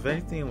knows? So if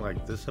anything,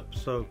 like this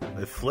episode,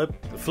 it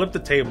flipped the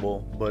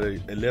table, but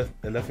it left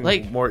me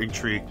like, more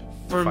intrigued.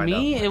 For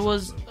me, it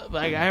was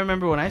like I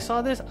remember when I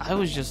saw this, I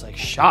was just like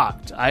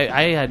shocked.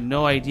 I had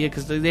no idea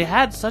because they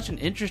had such an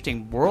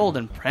interesting world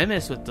and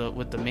premise with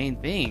the main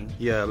thing.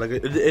 Yeah, like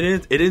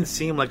it didn't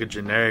seem like a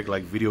generic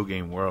like video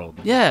game world.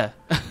 Yeah.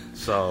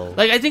 So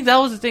like I think that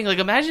was the thing. Like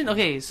imagine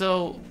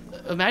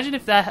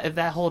if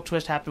that whole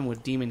twist happened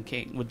with Demon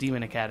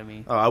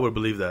Academy. Oh, I would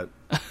believe that.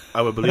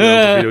 I would believe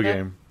that was a video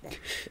game.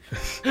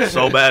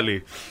 So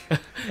badly.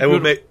 It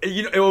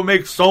would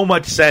make so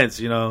much sense,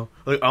 you know.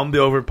 Like I'm the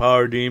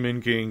overpowered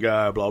demon king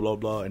guy, blah blah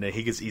blah, and then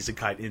he gets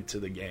isekai into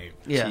the game.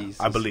 Yeah. Jesus.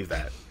 I believe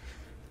that.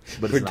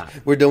 But it's not.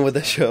 We're done with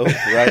the show,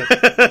 right?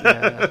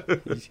 Yeah.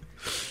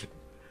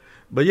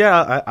 But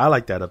yeah, I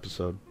like that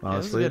episode, honestly. Yeah,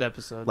 it was a good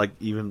episode. Like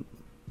even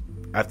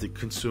after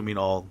consuming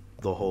all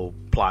the whole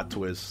plot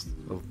twist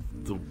of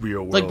the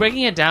real world. Like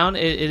breaking it down,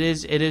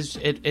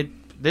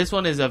 this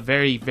one is a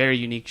very, very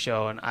unique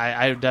show, and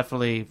I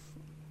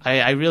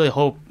really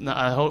hope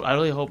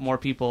more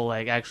people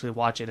like actually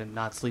watch it and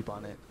not sleep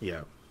on it.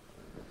 Yeah.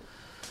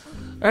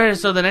 All right,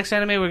 so the next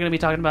anime we're going to be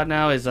talking about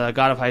now is God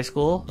of High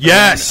School.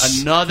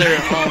 Yes,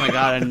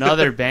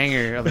 another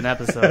banger of an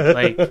episode.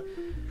 Like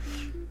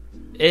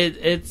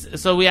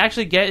it's so we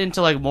actually get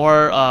into like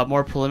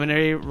more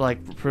preliminary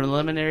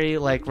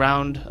like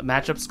round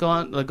matchups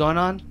going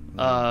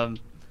on.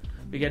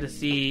 We get to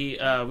see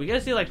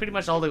like pretty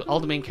much all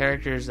the main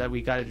characters that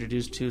we got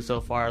introduced to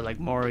so far, like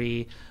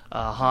Mori,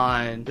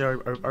 Han,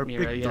 our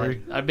Mira, big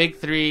three. Our big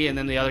three, and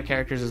then the other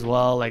characters as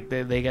well. Like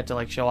they get to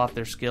like show off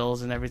their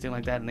skills and everything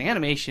like that. And the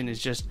animation is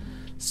just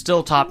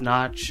still top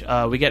notch.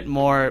 We get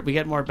more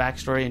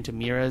backstory into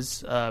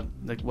Mira's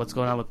like what's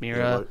going on with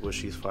Mira, yeah, what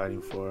she's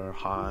fighting for,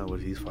 Han,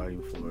 what he's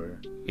fighting for.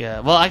 Yeah,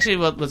 well, actually,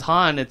 with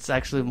Han, it's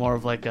actually more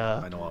of like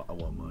a. I know, I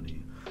want money.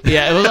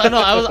 Yeah, it was.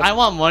 I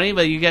want money,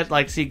 but you get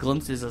like see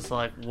glimpses of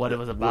like what it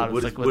was about.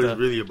 What it was like what it's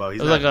really about.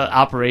 It was like an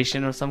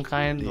operation of some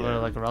kind, or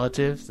like a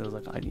relative. So it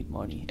was like I need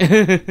money.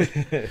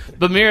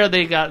 But Mira,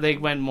 they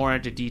went more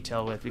into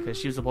detail with because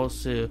she was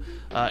supposed to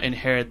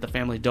inherit the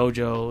family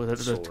dojo, the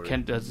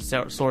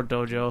sword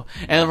dojo,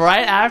 and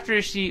right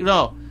after she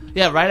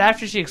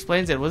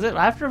explains it. Was it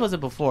after or was it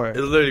before? It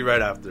was literally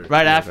right after.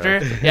 Right after?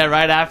 Yeah,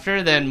 right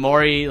after. Then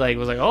Mori like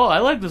was like, "Oh, I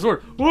like the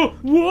sword."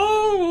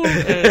 Whoa!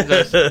 And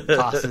just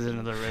tosses it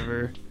into the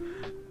river.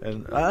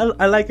 And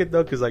I like it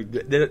though because like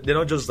they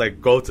don't just like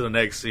go to the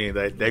next scene.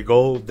 They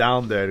go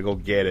down there to go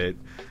get it.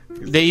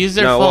 They use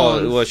their No,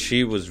 phones. well,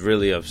 she was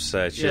really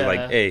upset. She's Yeah.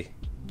 like, "Hey,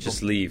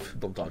 just leave.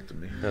 Don't talk to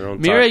me.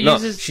 Mira No,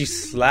 uses- she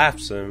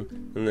slaps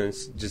him and then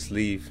just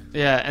leave.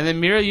 Yeah, and then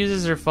Mira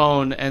uses her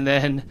phone, and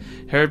then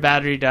her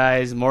battery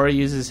dies. Mori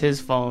uses his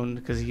phone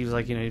because he was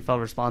like, he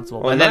felt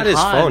responsible. Well, and not then his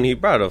Han- phone. He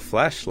brought a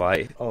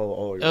flashlight.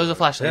 Oh, It was a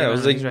flashlight. Yeah, it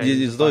was like he's right.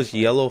 it's those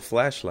yellow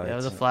flashlights. Yeah, it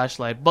was a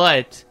flashlight.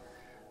 But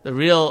the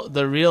real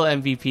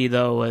MVP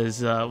though was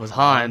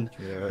Han.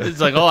 Yeah. It's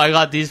like, oh, I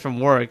got these from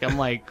work. I'm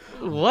like,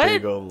 what?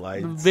 Big old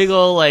lights. Big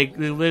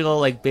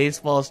old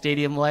baseball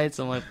stadium lights.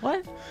 I'm like,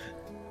 what?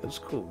 It was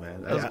cool,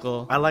 man. That was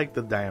cool. I like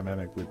the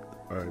dynamic with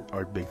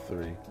our big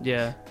three.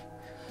 Yeah.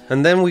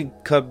 And then we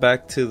cut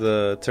back to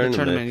the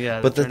tournament. Yeah,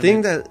 but the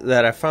thing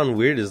that I found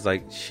weird is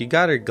like she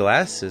got her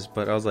glasses,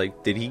 but I was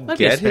like, did he Might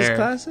be a get his spare.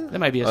 glasses? That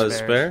might be a Oh,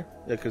 spare.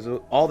 Yeah, because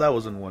all that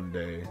was in one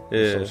day.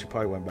 Yeah. So she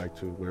probably went back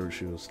to wherever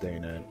she was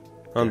staying at.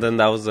 And then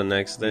that was the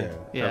next day.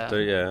 Yeah.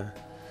 After, yeah.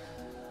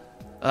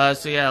 So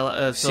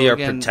See our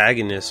again,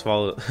 protagonist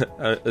fall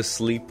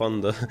asleep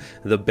on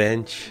the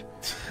bench.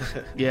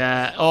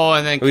 yeah. Oh,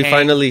 and then We Kang-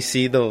 finally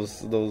see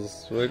those.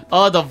 What?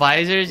 Oh, the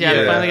visors. Yeah, we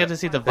Yeah. finally got to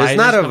see the visors. It's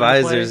not a come into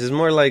play. visors. It's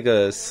more like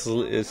a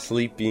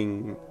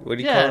sleeping. What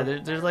do you Yeah, call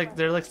it?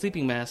 they're like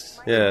sleeping masks.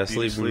 Yeah,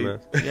 Beauty sleeping. sleep.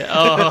 mask. Yeah.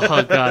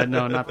 Oh god,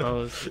 no, not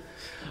those.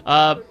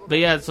 But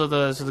yeah, so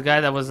the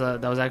guy that was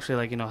actually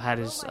like had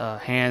his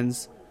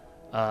hands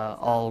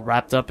all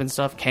wrapped up and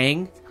stuff.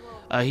 Kang,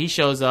 he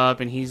shows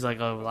up and he's like,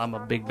 oh, I'm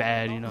a big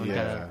bad, you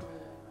Yeah.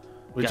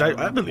 Which gotta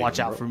I believe watch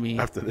him, out bro, for me.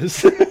 after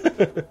this.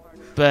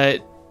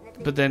 But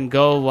then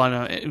Go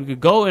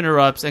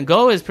interrupts, and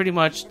Go is pretty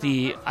much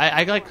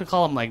I like to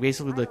call him like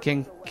basically the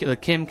Kim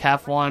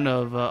Kafwan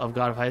of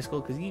God of High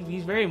School, because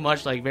he's very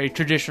much like very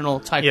traditional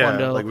Taekwondo,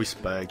 Yeah, like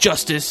respect.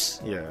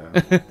 justice. Yeah.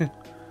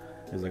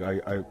 He's like,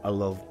 I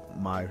love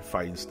my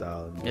fighting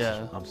style. And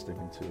Yeah. I'm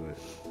sticking to it.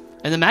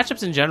 And the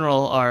matchups in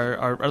general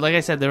are like I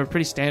said, they were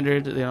pretty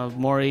standard.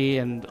 Mori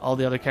and all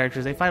the other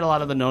characters, they fight a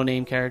lot of the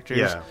no-name characters.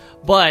 Yeah.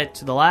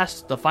 But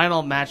the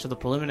final match of the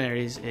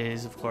preliminaries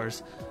is, of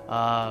course,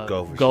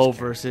 Go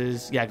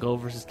versus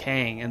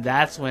Kang, and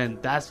that's when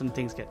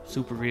things get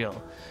super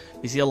real.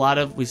 We see a lot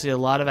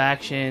of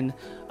action.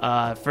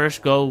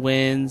 First, Go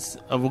wins.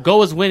 Go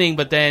was winning,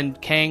 but then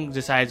Kang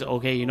decides,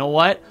 okay, you know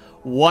what?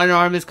 One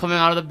arm is coming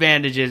out of the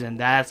bandages, and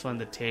that's when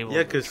the table.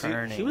 Yeah, because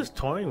turning. he was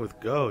toying with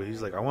Go. He's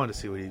like, I wanted to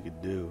see what he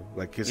could do.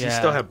 Like, because he Yeah.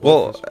 still had both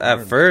Well, his at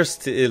arms.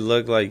 first it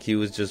looked like he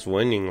was just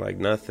winning, like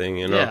nothing.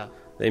 Yeah.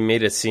 They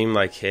made it seem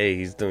like, hey,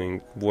 he's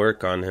doing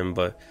work on him,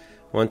 but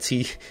once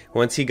he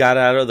got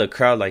out of the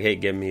crowd, like, hey,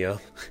 get me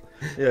up.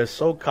 Yeah,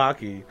 so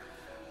cocky.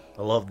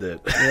 I loved it.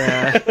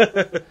 Yeah.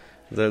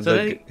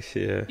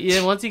 Yeah.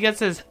 Yeah, once he gets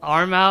his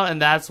arm out,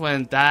 and that's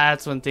when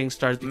things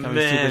start becoming super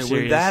Man, serious.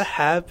 when that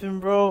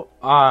happened, bro,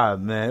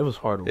 man, it was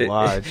hard to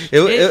watch.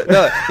 No,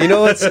 you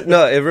know what's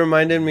no? It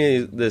reminded me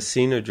of the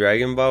scene of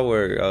Dragon Ball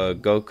where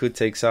Goku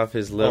takes off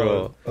his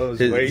little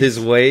his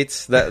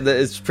weights. That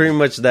it's pretty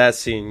much that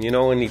scene. You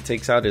know, when he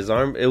takes out his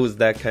arm, it was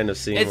that kind of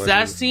scene. It's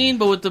that scene,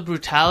 but with the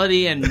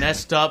brutality and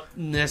messed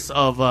upness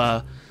of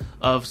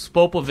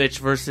Spopovich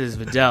versus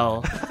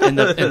Videl in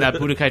that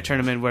Budokai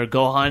tournament where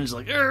Gohan's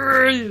like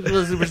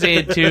Super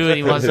Saiyan 2 and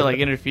he wants to like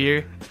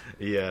interfere.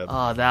 Yeah.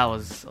 That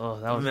was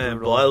Man, brutal.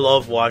 bro, I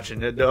love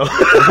watching it though.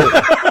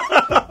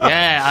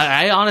 Yeah,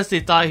 I honestly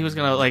thought he was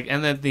gonna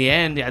and then at the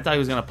end, I thought he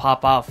was gonna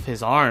pop off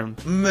his arm.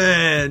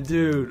 Man,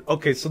 dude.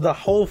 Okay, so the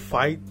whole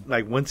fight,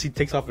 like once he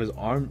takes off his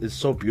arm, is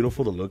so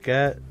beautiful to look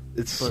at.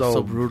 It's But so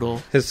so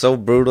brutal. It's so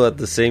brutal at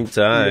the same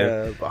time.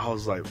 Yeah, but I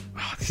was like,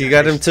 He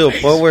got him to a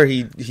point where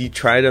he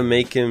tried to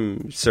make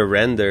him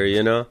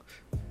surrender,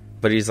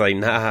 but he's like,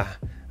 nah,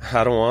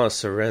 I don't want to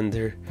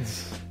surrender.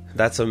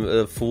 That's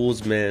a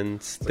fool's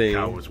man's thing.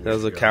 That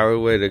was a coward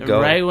way to go.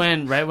 Right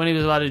when he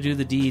was about to do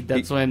the deed,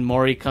 that's when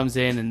Mori comes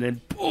in and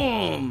then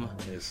boom.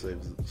 It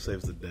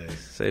saves the day.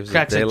 Saves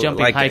Cracks the day a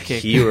jumping like high a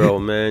kick. hero,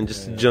 man.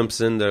 Just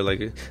jumps in there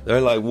like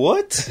they're like,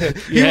 what?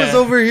 He Yeah. was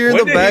over here in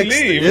When the did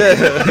he backstage.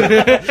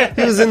 leave? Yeah,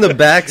 he was in the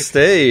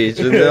backstage,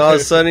 and then all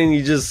of a sudden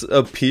he just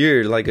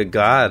appeared like a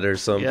god or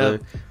something.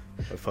 Yep.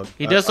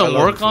 He does some I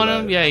love work on for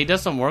him. that. Yeah, he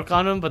does some work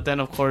on him. But then,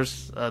 of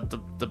course,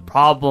 the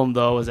problem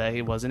though is that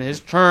it wasn't his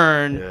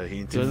turn. Yeah,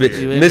 he to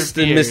interfered.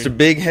 Mr.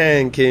 Big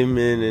Hand came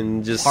in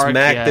and just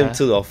smacked him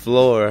to the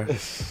floor.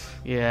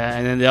 Yeah,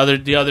 and then the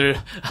other,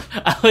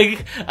 I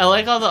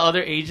like how the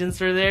other agents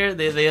were there.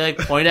 They like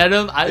point at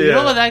him. You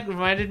know what that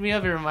reminded me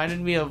of? It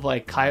reminded me of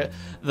like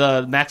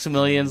the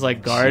Maximilian's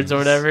like guards or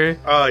whatever.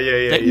 Oh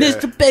yeah, Like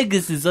Mr.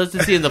 Pegasus, let's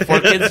just see in the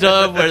 4Kids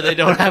dub where they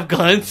don't have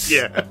guns.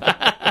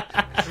 Yeah.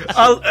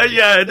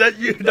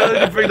 You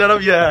bring that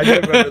up. Yeah, I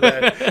can remember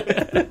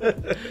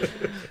that.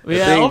 But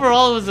yeah,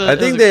 overall it was. I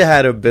think they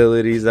had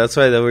abilities. That's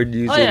why they were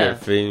using yeah. their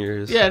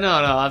fingers. Yeah, no,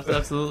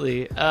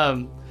 absolutely.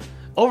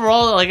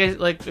 Overall,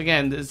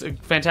 again, it's a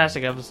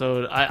fantastic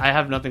episode. I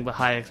have nothing but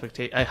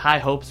high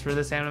hopes for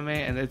this anime,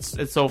 and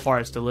it's so far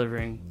it's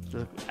delivering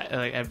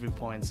like every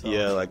point. So.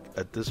 Yeah, like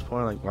at this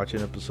point, like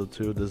watching episode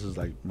 2, this is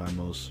like my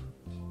most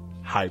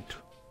hyped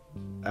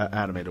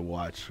anime to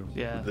watch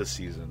this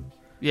season.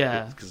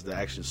 Yeah. Because the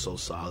action is so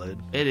solid.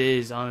 It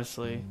is,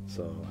 honestly.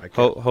 So I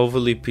can't...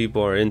 Hopefully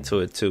people are into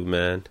it too,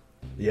 man.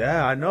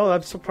 Yeah, I know.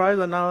 I'm surprised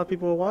that not a lot of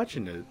people are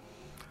watching it.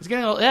 It's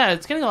getting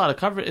a lot of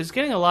coverage. It's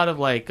getting a lot of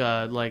like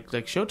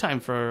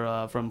showtime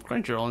from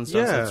Crunchyroll and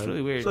stuff. So it's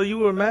really weird. So you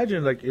would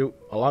imagine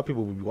a lot of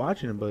people would be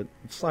watching it, but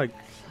it's like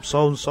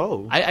so and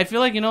so. I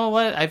feel like, you know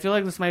what? I feel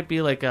like this might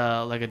be like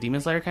a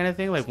Demon Slayer kind of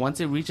thing. Like once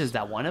it reaches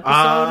that one episode,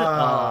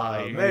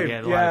 you're gonna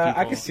get a lot of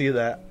people. I can see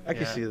that. I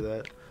can see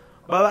that.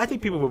 But I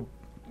think people will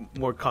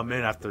more come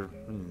in after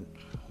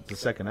the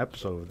second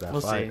episode of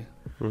that fight.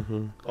 See.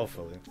 Mm-hmm.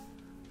 Hopefully.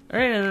 All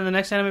right, and then the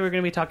next anime we're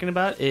going to be talking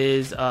about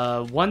is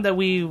one that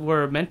we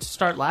were meant to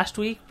start last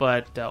week,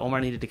 but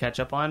Omar needed to catch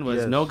up on,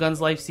 was No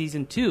Guns Life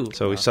Season 2.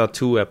 So we saw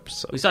 2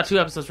 episodes. We saw 2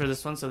 episodes for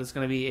this one, so this is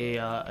going to be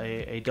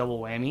a double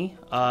whammy.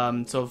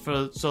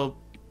 So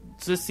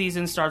this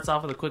season starts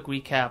off with a quick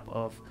recap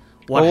of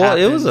what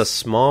happened. It was a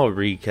small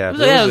recap.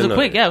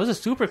 It was a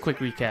super quick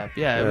recap.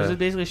 Yeah, it was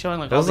basically showing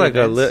like it was like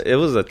it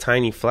was a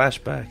tiny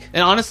flashback.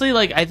 And honestly,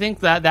 like I think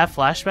that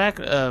flashback,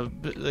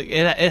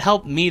 it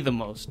helped me the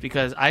most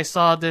because I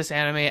saw this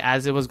anime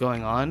as it was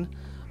going on.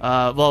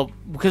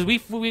 Because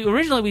we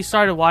originally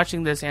started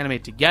watching this anime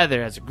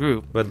together as a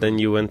group. But then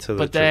you went to the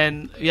But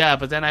then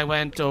I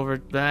went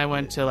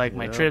to like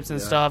my trips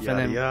and stuff, and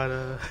then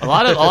yada. a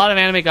lot of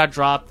anime got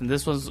dropped, and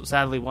this was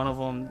sadly one of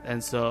them.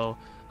 And so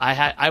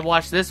I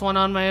watched this one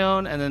on my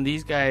own, and then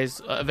these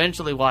guys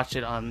eventually watched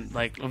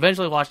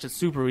it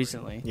super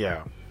recently.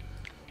 Yeah.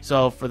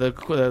 So for the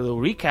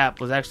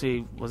recap was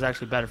actually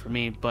better for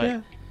me, but.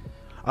 Yeah.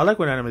 I like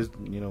when animes,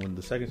 when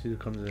the second season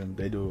comes in,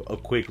 they do a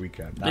quick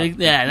recap. Not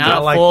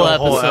a full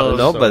episode.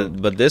 No,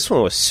 but this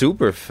one was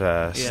super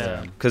fast.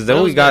 Yeah, because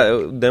then we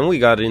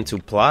got into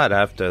plot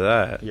after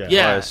that.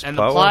 Yeah, and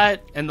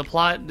the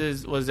plot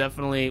was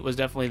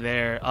definitely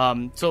there.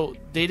 So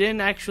they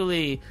didn't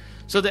actually.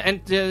 So the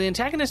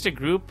antagonistic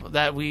group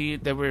that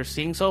we're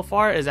seeing so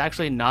far is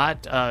actually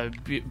not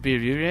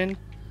Birurin.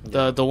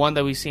 The one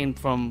that we've seen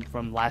from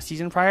last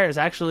season prior is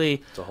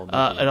actually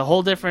a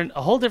whole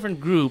different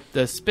group,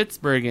 the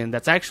Spitsbergen.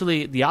 That's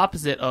actually the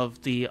opposite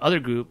of the other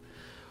group,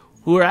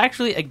 who are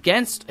actually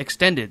against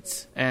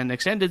extendeds. And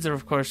extendeds are,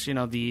 of course,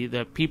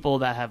 the people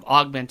that have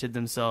augmented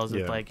themselves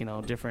with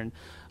different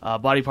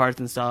body parts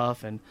and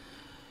stuff. And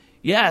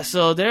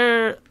so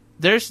they're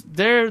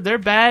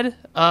bad,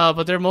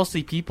 but they're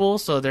mostly people,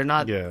 so they're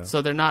not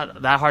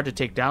that hard to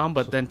take down.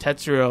 But then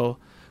Tetsuro,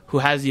 who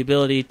has the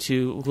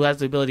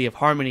ability of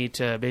harmony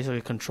to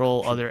basically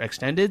control other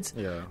extendeds,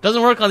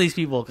 doesn't work on these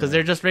people because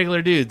they're just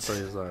regular dudes. So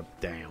he's like,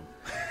 damn.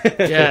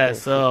 Yeah.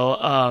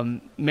 So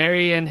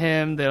Mary and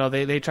him,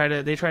 they try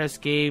to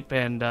escape,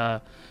 and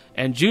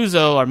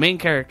Juzo, our main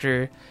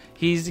character,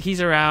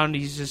 he's around.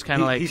 He's just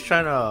kind of like he's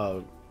trying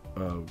to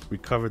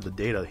recover the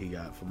data he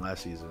got from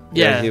last season.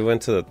 Yeah, he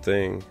went to the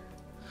thing.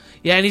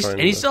 Yeah, and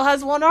he still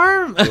has one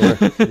arm.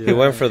 He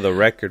went for the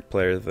record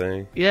player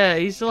thing. Yeah,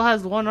 he still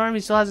has one arm.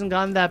 He still hasn't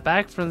gotten that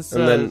back from.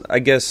 And then I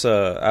guess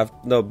before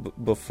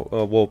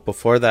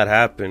that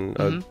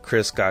happened,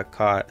 Chris got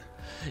caught.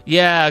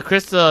 Yeah,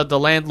 Chris the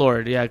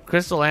landlord. Yeah,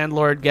 Chris the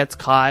landlord gets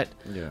caught.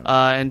 Yeah.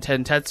 And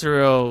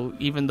Tetsuro,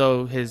 even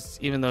though he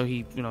he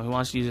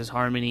wants to use his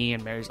harmony,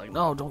 and Mary's like,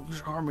 no, don't use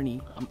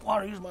harmony. I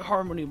want to use my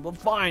harmony, but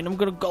fine, I'm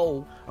gonna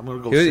go.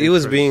 He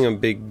was being a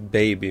big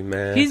baby,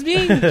 man. He's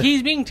being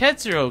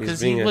Tetsuro because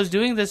he was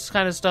doing this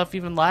kind of stuff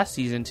even last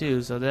season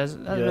too. So that's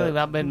really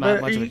not been much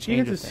of a change. You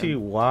get to see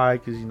why,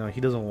 because he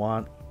doesn't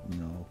want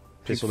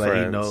people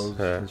that he knows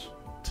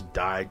to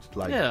die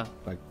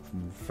like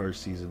from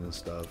first season and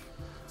stuff.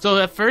 So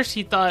at first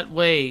he thought,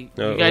 wait,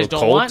 you guys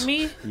don't want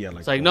me? Yeah,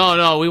 it's like,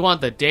 no, we want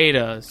the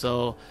data.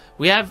 So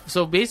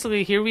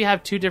basically here we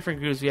have 2 different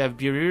groups. We have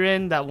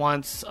Birurin that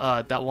wants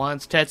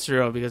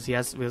Tetsuro because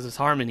his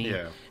harmony.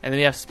 Yeah. And then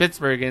we have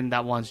Spitsbergen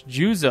that wants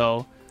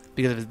Juzo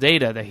because of his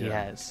data that he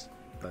has.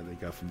 That they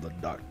got from the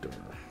doctor.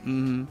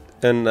 Mm-hmm.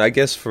 And I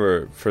guess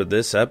for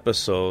this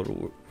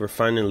episode, we're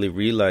finally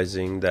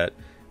realizing that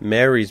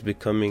Mary's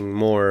becoming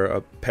more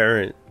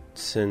apparent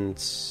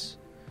since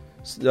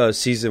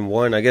season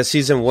 1. I guess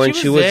season 1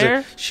 she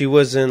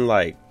wasn't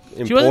like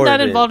important. She wasn't that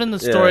involved in the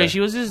story.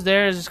 She was just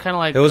there as just kind of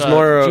like it was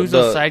more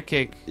Juzo's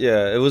sidekick.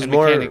 Yeah, it was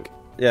more mechanic.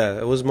 Yeah,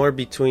 it was more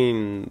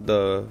between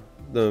the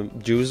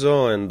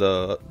Juzo and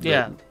the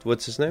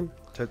what's his name?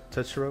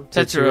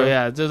 Tetsuro,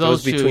 yeah.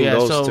 Those two, between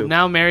those two.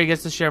 Now Mary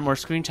gets to share more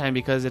screen time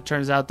because it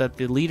turns out that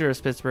the leader of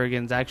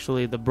Spitsbergen is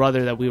actually the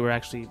brother that we were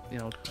actually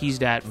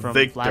teased at from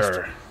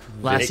Victor,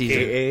 last season.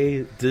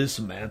 AKA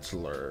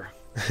Dismantler.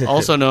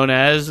 Also known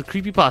as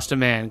Creepypasta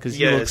Man because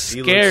he looks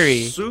scary.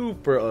 He looks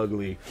super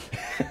ugly.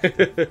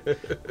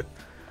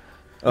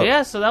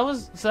 Yeah, so that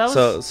was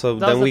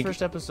the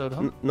first episode,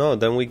 huh? No,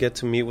 then we get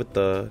to meet with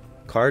the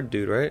card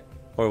dude, right?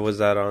 Or was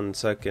that on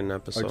second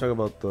episode? Are you talking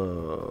about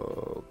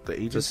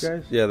the agents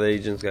guys? Yeah, the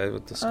agents guys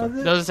with the skull.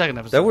 That was the second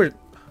episode. That were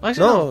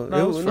no,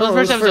 it was the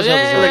first episode.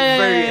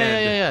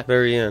 Yeah.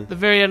 Very end. The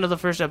very end of the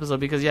first episode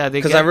because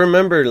I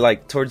remember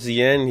like towards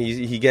the end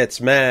he gets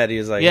mad.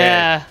 He's like,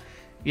 yeah. Hey.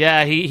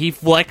 Yeah, he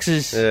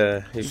flexes.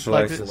 Yeah, he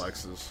flexes.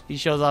 Flexes. He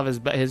shows off his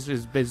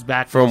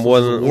back From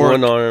muscles,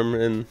 one arm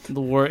and...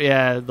 the work.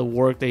 Yeah, the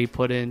work that he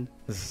put in.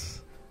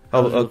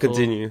 I'll really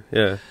continue.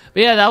 Yeah.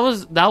 But yeah, that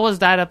was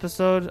that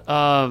episode.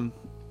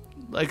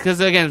 Because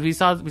again, we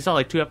saw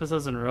like 2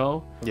 episodes in a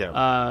row.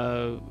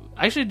 Yeah.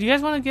 Actually, do you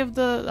guys want to give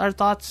our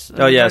thoughts?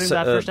 Oh yes,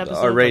 that first episode,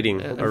 our rating.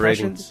 like, Our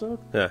rating. Episode?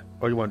 Yeah.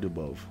 Or you want to do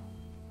both?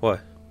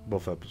 What?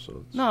 Both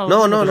episodes. No,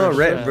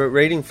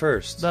 Rating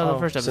first. The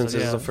first episode. Since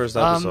it's yeah. the first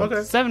episode.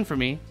 Okay. 7 for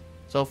me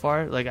so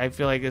far. Like I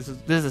feel like this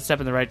is a step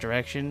in the right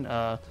direction.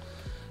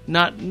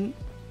 Not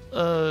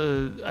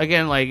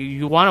again, like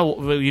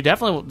you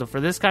definitely for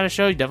this kind of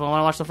show, you definitely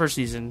want to watch the first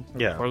season.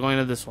 Yeah. Before going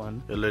to this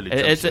one.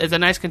 It's It's a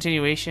nice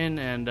continuation,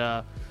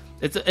 and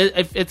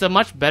it's a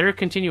much better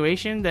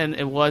continuation than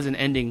it was an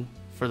ending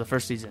for the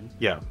first season.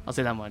 Yeah. I'll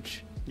say that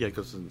much. Yeah,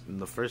 because in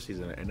the first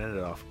season it ended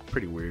off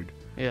pretty weird.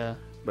 Yeah.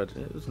 But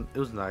it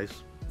was nice.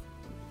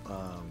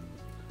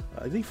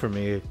 I think for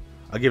me,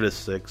 I'll give it a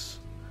 6.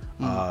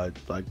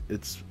 Like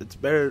it's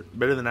better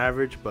than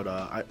average, but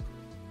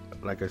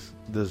the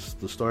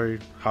story,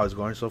 how it's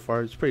going so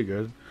far, it's pretty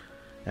good.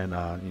 And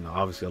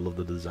obviously I love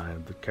the design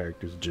of the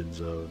characters,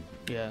 Jinzo,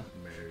 and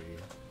Mary,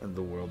 and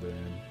the world they're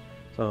in.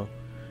 So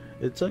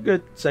it's a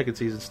good second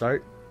season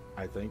start,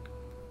 I think.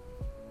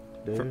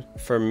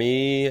 For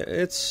me,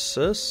 it's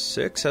a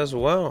 6 as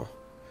well.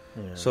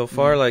 Yeah. So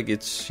far, like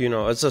it's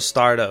it's a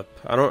startup.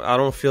 I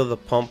don't feel the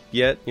pump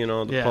yet.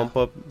 Pump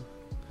up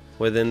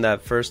within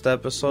that first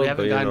episode. We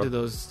haven't gotten to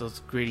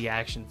those gritty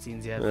action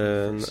scenes yet for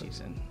the first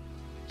season.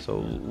 So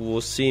we'll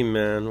see,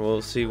 man.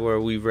 We'll see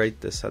where we rate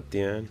this at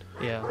the end.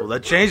 Yeah. Well,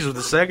 that changes with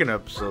the second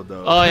episode,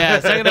 though. Oh yeah,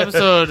 second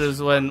episode was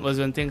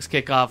when things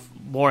kick off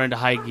more into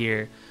high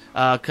gear,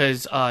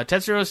 because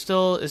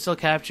Tetsuro is still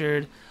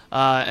captured.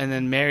 And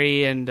then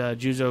Mary and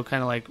Juzo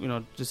kind of like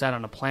decide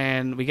on a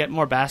plan. We get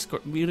more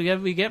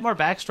we get more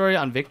backstory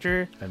on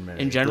Victor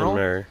in general.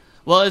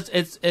 Well, it's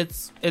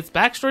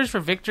backstories for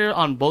Victor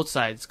on both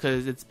sides,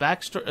 because it's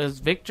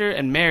Victor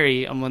and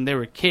Mary when they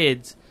were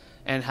kids,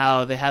 and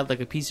how they had like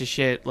a piece of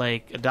shit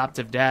like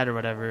adoptive dad or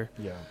whatever.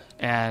 Yeah.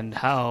 And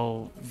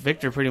how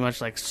Victor pretty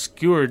much like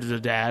skewered the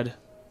dad.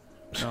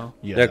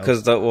 Yeah,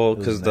 because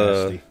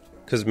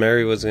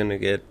Mary was gonna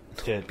get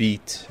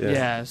beat.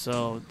 Yeah,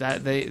 so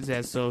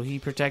so he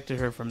protected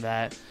her from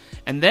that.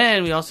 And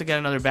then we also got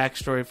another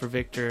backstory for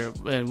Victor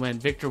when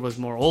Victor was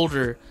more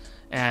older,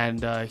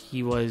 and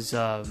he was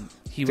a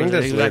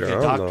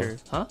doctor.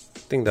 Huh? I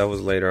think that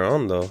was later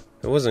on though.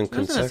 It wasn't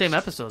in the same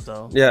episode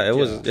though. Yeah, it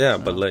was. Yeah,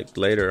 but like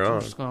later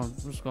on. I'm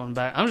just going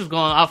back. I'm just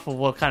going off of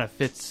what kind of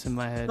fits in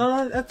my head.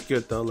 No, that's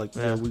good though. Like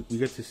we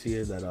get to see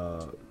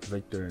that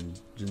Victor and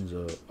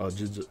Juzo.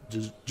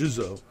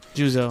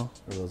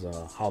 It was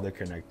how they're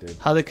connected.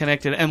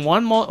 And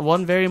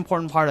one very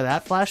important part of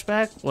that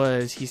flashback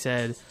was he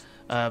said,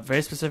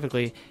 very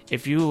specifically,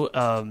 if you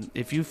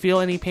feel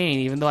any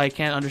pain, even though I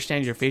can't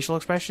understand your facial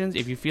expressions,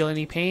 if you feel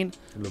any pain,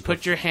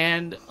 put your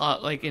hand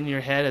like in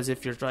your head as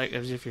if you're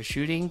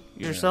shooting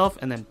yourself,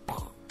 and then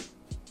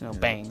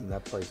bang. And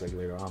that plays like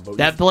later on. But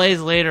that plays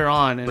later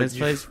on, and it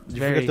plays you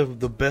very. forget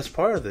the best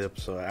part of the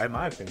episode, in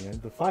my opinion,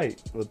 the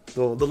fight with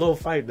the little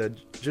fight that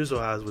Juzo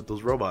has with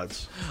those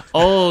robots.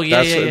 Oh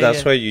yeah,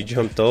 that's why you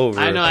jumped over.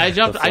 I know. I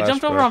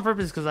jumped over on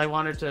purpose because I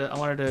wanted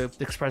to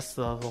express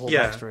the whole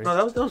backstory.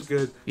 No, that was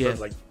good. Yeah, but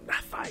like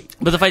that fight.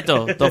 But the fight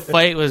though, the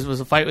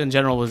fight in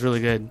general was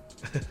really good,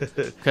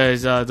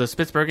 because the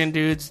Spitsbergen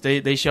dudes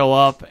they show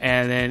up,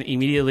 and then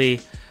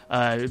immediately.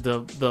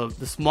 The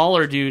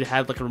smaller dude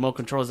had like a remote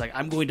control. It's like,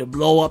 I'm going to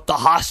blow up the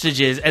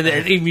hostages, and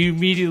then you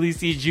immediately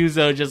see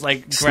Juzo just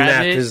like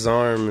grab his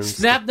arm.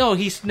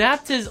 He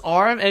snapped his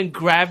arm and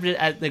grabbed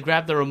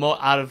the remote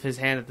out of his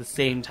hand at the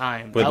same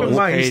time.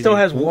 But he still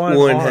has one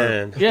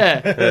hand.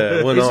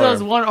 Yeah, one he arm. still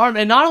has one arm,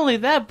 and not only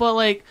that, but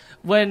like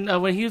when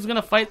he was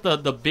gonna fight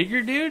the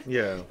bigger dude,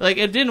 like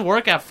it didn't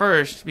work at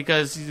first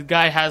because the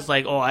guy has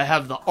like, I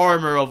have the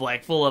armor of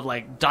like full of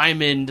like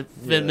diamond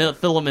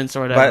filaments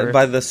or whatever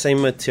by the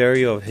same material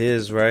of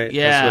his, right?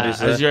 Yeah, that's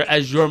what he said.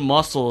 as your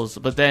muscles.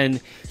 But then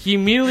he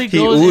immediately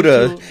goes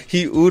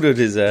he Uda'd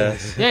his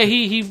ass. Yeah,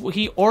 he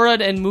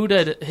aura'd and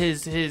muda'd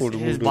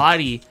his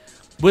body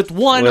with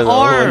one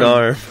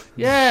arm.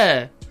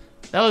 Yeah,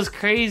 that was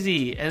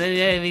crazy. And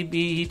then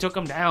he took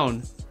him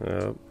down.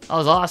 That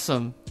was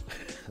awesome.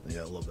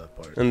 Yeah, I love that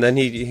part. And then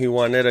he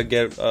wanted to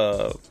get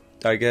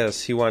I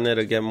guess he wanted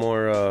to get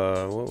more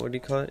what do you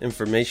call it?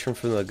 Information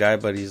from the guy,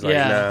 but he's like,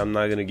 nah, I'm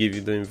not gonna give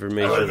you the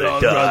information.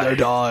 I'd rather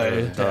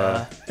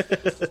die.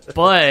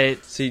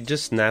 But so he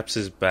just snaps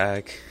his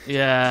back.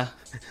 Yeah.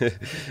 That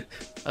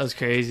was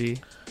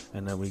crazy.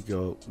 And then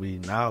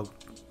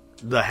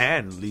the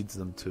hand leads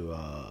them to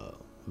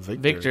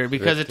Victor,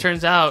 because it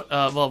turns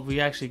out, we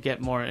actually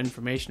get more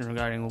information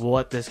regarding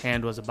what this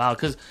hand was about.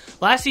 Because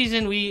last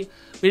season we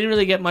didn't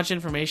really get much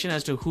information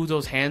as to who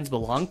those hands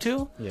belonged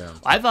to. Yeah,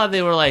 I thought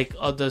they were like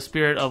the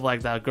spirit of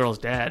like that girl's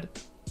dad.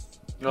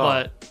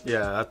 But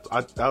yeah,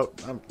 I thought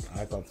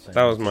the same.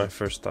 That was my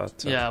first thought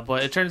too. Yeah,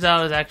 but it turns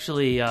out it's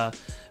actually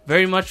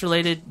very much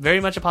related, very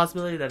much a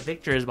possibility that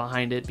Victor is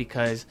behind it,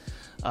 because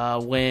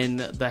when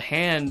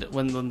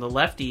the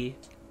lefty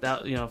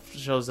that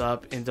shows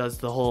up and does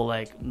the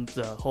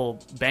whole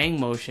bang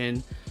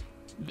motion,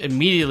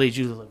 immediately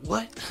Judas is like,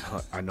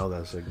 what? I know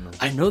that signal.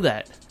 I know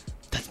that.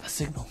 That's my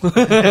signal.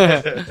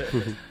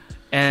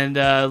 And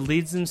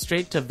leads them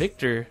straight to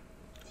Victor.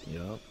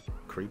 Yep.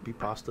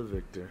 Creepypasta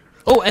Victor.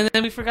 Oh, and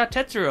then we forgot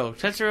Tetsuro.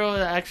 Tetsuro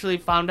actually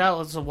found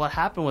out what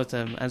happened with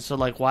him, and so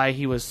why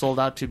he was sold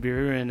out to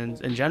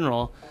Birurin in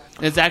general.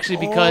 And it's actually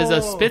because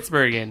of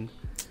Spitsbergen.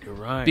 You're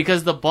right.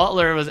 Because the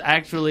butler was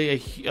actually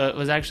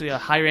a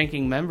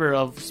high-ranking member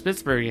of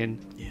Spitsbergen.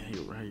 Yeah,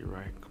 you're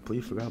right.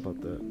 Completely forgot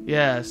about that.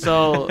 Yeah,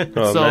 so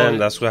man,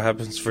 that's what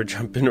happens for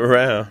jumping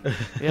around.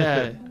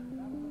 Yeah,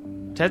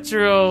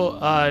 Tetsuro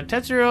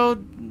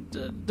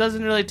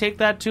doesn't really take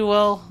that too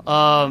well.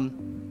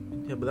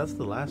 Yeah, but that's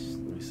the last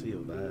we see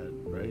of that,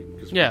 right?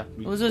 Yeah,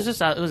 it was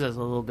just a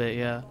little bit.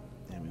 Yeah.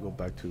 And we go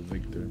back to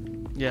Victor.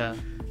 Yeah,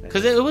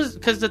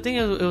 because the thing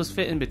is, it was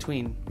fit in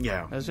between.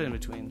 Yeah, it was fit in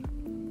between.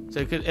 So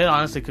it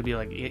honestly could be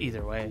like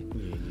either way.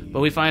 Yeah.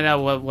 But we find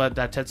out what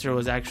that Tetsuro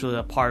was actually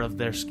a part of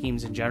their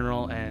schemes in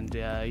general, and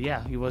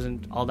he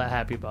wasn't all that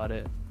happy about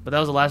it. But that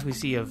was the last we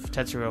see of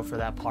Tetsuro for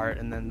that part,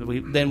 and then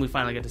we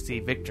finally get to see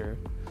Victor.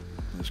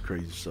 That's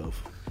crazy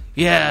stuff.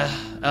 Yeah.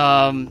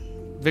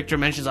 Victor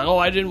mentions like, "Oh,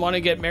 I didn't want to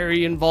get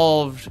Mary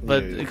involved,"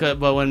 but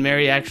when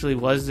Mary actually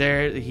was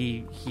there,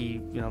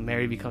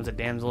 Mary becomes a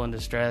damsel in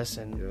distress,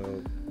 and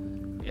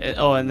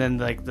and then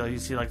you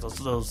see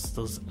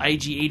those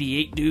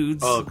IG-88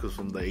 dudes. Oh, because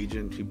from the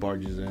agent he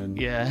barges in.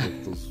 Yeah,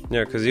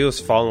 yeah, because he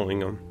was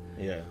following him.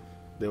 Yeah,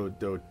 they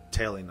were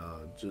tailing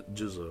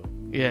Juzo.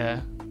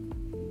 Yeah.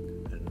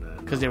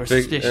 Because they were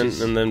suspicious.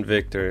 And then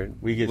Victor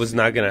was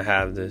not going to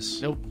have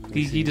this. Nope.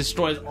 He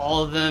destroys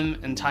all of them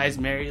and ties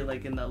Mary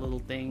in that little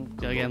thing.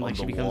 Again,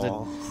 she becomes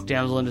a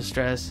damsel in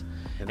distress.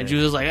 And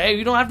Judas like, hey,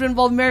 you don't have to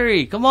involve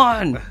Mary. Come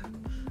on.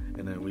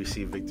 And then we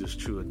see Victor's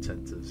true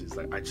intentions. He's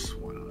like, I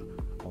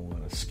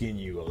want to skin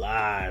you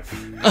alive.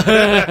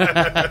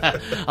 I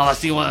want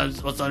to see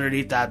what's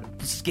underneath that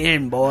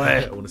skin,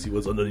 boy. I want to see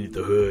what's underneath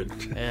the hood.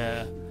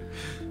 Yeah.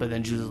 But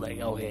then Judas is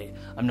like, oh, hey,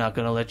 I'm not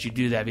going to let you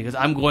do that because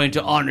I'm going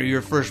to honor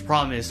your first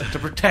promise to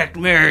protect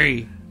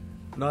Mary.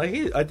 No,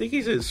 I think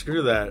he said,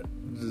 screw that.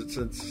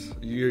 Since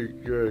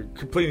you're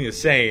completely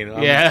insane,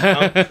 I'm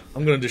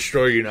going to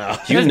destroy you now.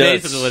 That's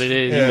basically what it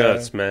is. You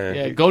nuts, man.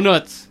 Yeah, go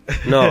nuts.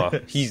 No,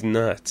 he's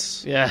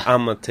nuts. Yeah.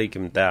 I'm going to take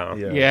him down.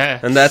 Yeah.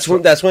 And that's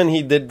when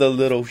he did the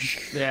little...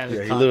 He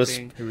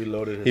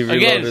reloaded his...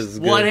 Again, his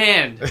one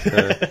hand.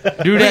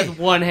 Dude has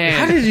one hand.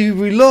 How did he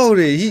reload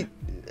it? He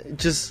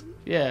just...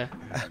 Yeah.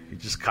 He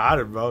just caught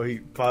him, bro. He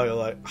probably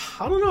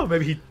I don't know,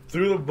 maybe he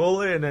threw the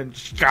bullet and then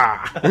It's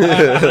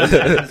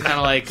kind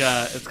of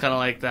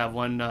like that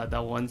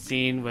one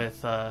scene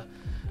with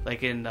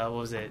in what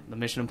was it? The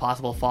Mission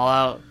Impossible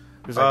Fallout.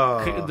 There's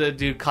the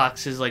dude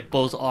cocks his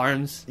both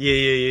arms.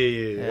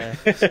 Yeah.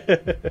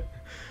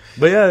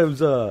 But yeah, it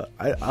was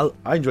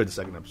I enjoyed the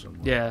second episode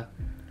more. Yeah.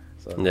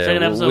 So. Yeah,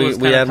 second episode was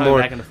we had more.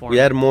 Back into form. We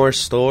had more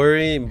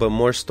story, but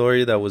more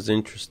story that was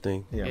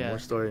interesting. Yeah, more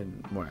story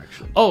and more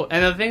action. Oh,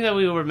 and the thing that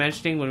we were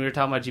mentioning when we were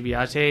talking about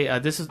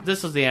Gibiate, this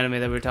was the anime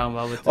that we were talking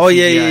about with the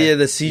CGI. Yeah.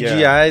 The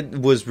CGI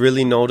was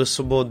really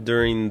noticeable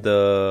during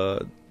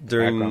the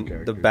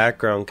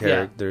background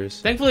characters.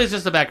 Yeah. Thankfully, it's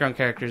just the background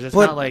characters. It's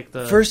but not like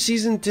the first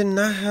season did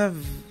not have.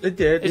 It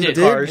did,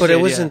 but it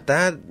wasn't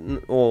that.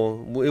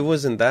 Well, it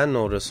wasn't that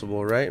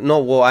noticeable, right? No,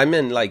 well, I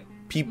meant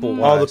people.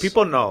 The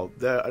people know.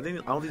 I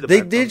don't think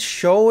they did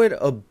show it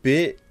a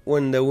bit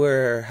when they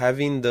were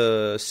having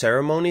the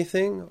ceremony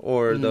thing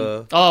or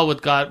the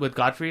with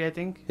Godfrey, I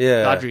think.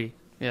 Yeah, Godfrey.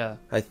 Yeah,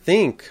 I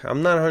think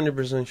I'm not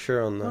 100%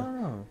 sure on that. I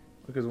don't know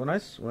because when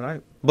I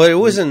but it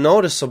wasn't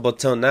noticeable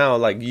till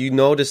now. You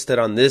noticed it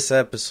on this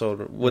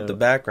episode with the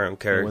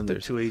background characters. When the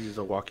two agents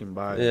are walking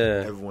by,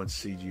 everyone's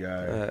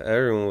CGI.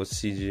 Everyone was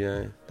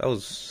CGI.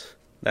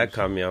 That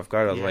caught me off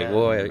guard. I was like,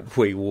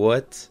 wait,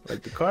 what? The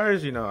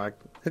cars,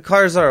 the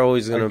cars are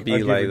always going to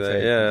be like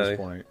that. Yeah.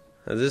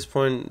 At this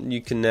point,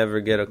 you can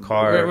never get a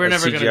car. We're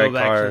never going to go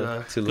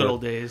back to the good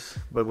old days.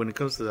 But when it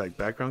comes to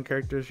background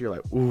characters, you're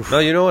like, oof. No,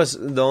 you know what's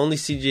the only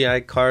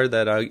CGI car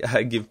that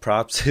I give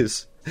props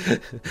is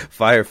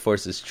Fire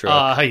Force's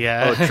truck.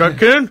 Yeah. Oh,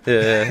 Truckin'?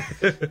 Yeah.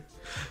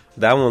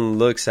 That one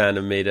looks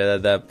animated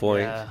at that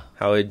point. Yeah.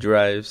 How it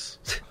drives.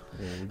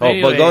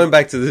 Anyway, but going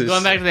back to this.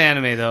 Going back to the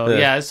anime though.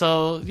 Yeah.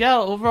 So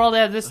overall,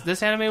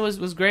 this anime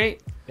was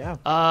great. Yeah.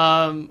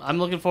 I'm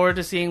looking forward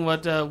to seeing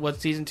what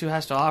season 2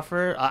 has to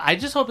offer. I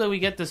just hope that we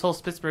get this whole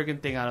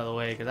Spitsbergen thing out of the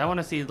way because I want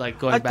to see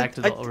going back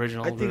to the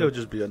original. I think it'll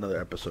just be another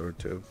episode or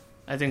two.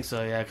 I think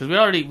so, yeah, because we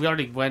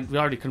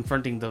already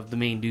confronting the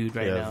main dude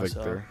now.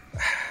 Victor. So.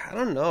 I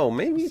don't know,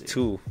 maybe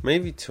two.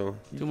 2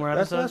 more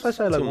episodes. That's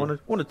why I said one or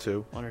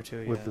two. One or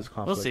two, with this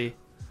conflict. We'll see.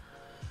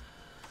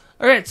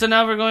 All right, so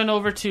now we're going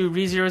over to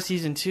ReZero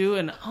Season 2,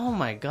 and oh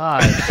my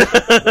god,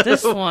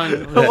 this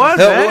one...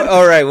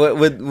 All right,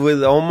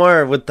 with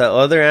Omar, with the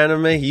other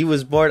anime, he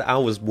was bored. I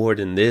was bored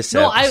in this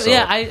episode.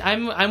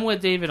 I'm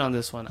with David on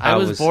this one. I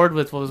was bored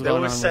with what was going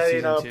on with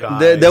Season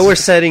 2. They were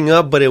setting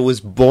up, but it was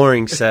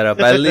boring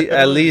setup.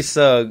 At least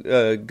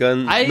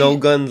No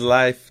Guns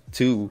Life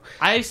 2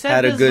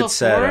 had a good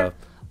setup.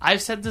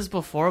 I've said this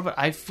before, but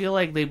I feel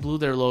like they blew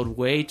their load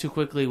way too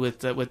quickly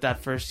with that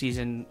first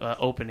season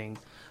opening.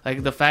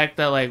 Like the fact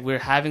that like we're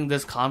having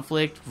this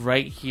conflict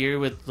right here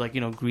with like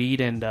greed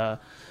and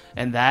that.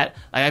 Like,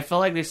 I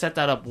felt like they set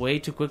that up way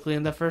too quickly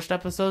in the first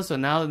episode. So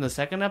now in the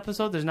second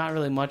episode, there's not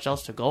really much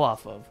else to go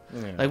off of.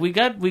 Yeah. Like we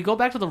go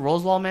back to the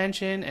Rosewall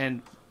Mansion,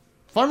 and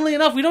funnily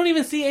enough, we don't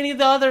even see any of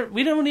the other.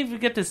 We don't even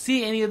get to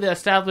see any of the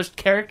established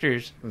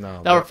characters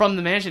that were from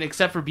the mansion,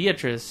 except for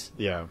Beatrice.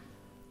 Yeah.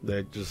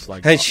 They're just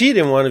like, and she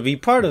didn't want to be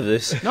part of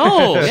this.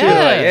 No, she was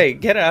like, "Hey,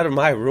 get out of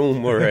my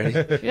room already."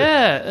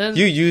 Yeah,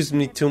 you used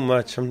me too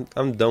much.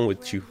 I'm done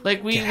with you.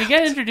 Like we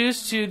get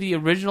introduced to the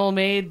original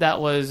maid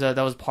that was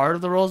part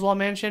of the Rosewall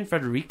Mansion,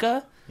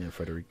 Frederica. Yeah,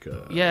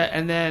 Frederica. Yeah,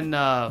 and then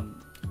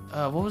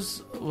what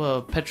was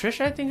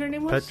Patricia? I think her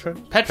name was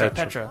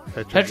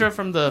Petra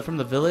from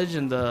the village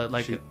in the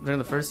during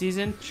the first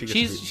season.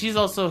 She's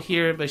also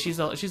here, but she's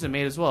a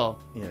maid as well.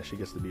 Yeah, she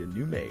gets to be a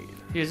new maid.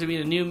 She gets to be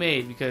a new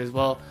maid because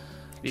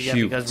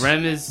because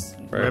Rem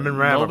and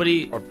Ram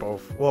nobody are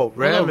both. Well,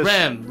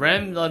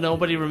 Rem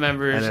nobody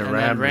remembers, and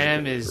then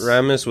Ram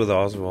is with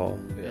Oswald.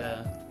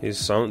 Yeah,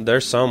 they're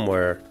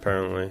somewhere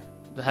apparently.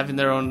 Having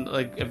their own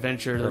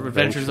adventure, the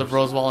adventures of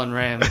Rosewall and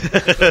Ram.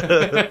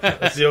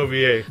 That's the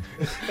OVA.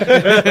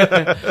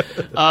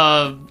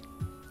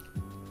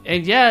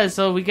 And yeah,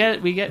 so we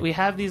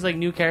have these like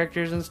new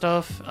characters and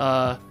stuff.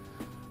 Well,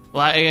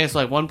 I guess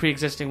like one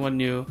pre-existing, one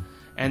new,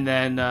 and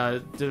then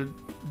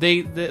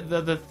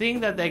the thing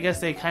that I guess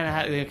they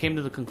came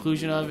to the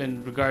conclusion of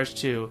in regards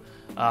to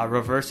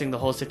reversing the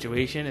whole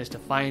situation is to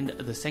find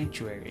the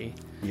sanctuary.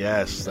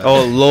 Yes.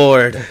 Oh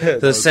Lord,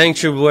 the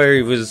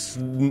sanctuary was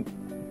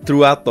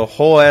throughout the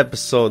whole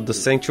episode. The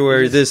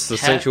sanctuary this, the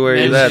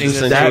sanctuary that, the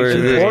sanctuary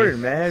this. That's important,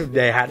 man.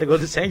 They had to go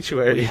to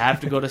sanctuary. We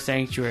have to go to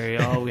sanctuary.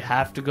 Oh, we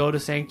have to go to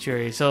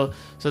sanctuary. So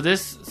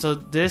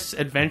this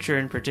adventure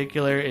in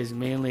particular is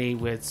mainly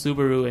with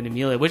Subaru and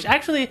Emilia, which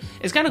actually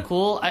is kind of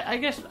cool. I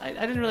guess I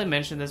didn't really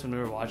mention this when we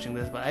were watching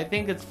this, but I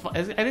think it's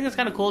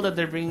kind of cool that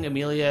they're bringing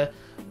Emilia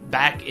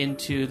back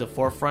into the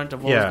forefront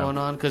of what was going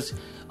on, because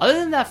other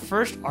than that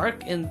first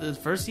arc in the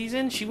first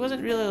season, she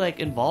wasn't really like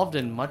involved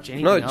in much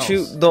anything else.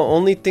 The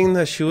only thing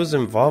that she was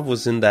involved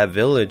was in that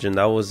village, and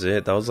that was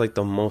it. That was like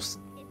the most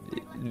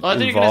I thought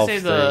you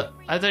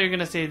were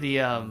gonna say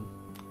the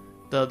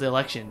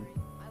election.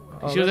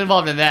 She was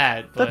involved in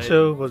that. That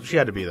too. Well, she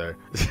had to be there.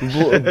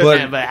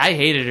 but I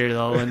hated her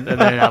though in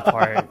that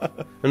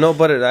part. No,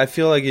 but I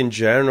feel like in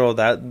general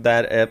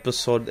that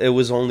episode, it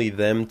was only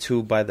them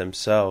two by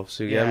themselves.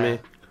 You get me?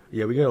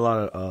 Yeah, we get a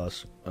lot of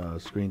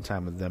screen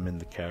time with them in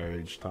the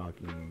carriage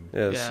talking.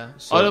 Yes.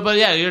 Yeah. But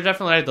yeah, you're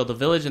definitely right though. The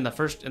village in the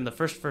first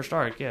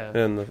arc, yeah.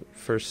 In the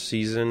first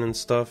season and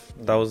stuff.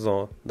 That was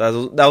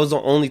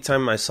the only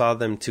time I saw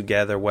them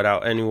together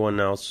without anyone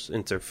else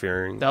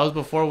interfering. That was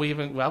before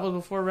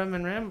Rem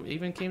and Ram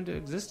even came to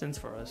existence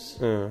for us.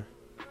 Yeah.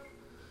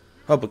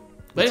 But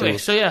anyway,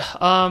 so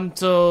yeah,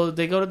 so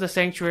they go to the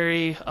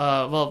sanctuary.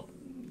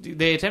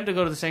 They attempt to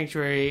go to the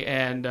sanctuary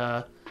and.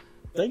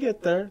 They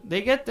get there,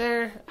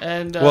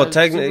 and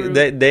technically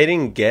they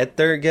didn't get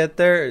there.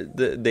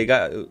 They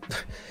got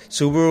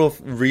Subaru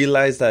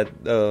realized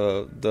that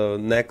the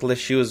necklace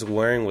she was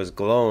wearing was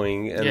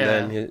glowing, and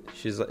then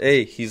she's like,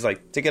 "Hey," he's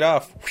like, "Take it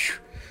off."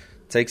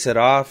 Takes it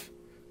off.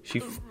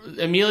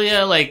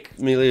 Emilia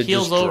keels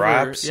just over.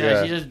 Drops.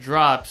 Yeah, she just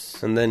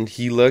drops. And then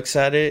he looks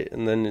at it,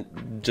 and then it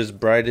just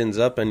brightens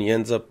up, and he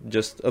ends up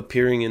just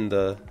appearing in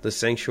the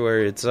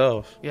sanctuary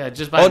itself. Yeah,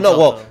 just by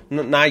himself.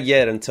 Not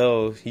yet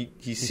until he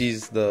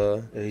sees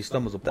he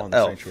stumbles upon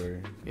the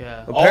sanctuary.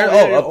 Yeah.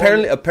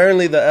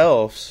 Apparently the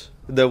elves.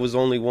 There was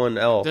only one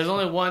elf. There's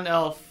only one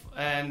elf,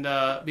 and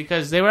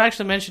because they were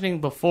actually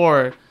mentioning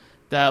before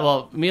that.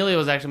 Well, Emilia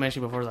was actually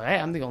mentioning before, like, "Hey,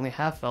 I'm the only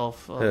half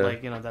elf,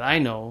 that I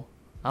know.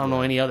 I don't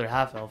know any other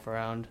half elf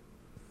around."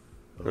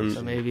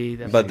 So maybe.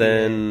 But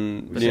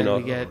then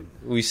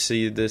we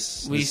see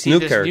this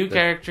new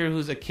character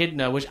who's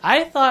Echidna, which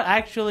I thought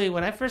actually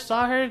when I first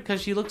saw her,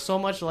 because she looked so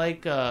much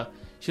like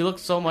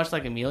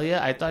Emilia.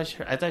 I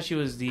thought she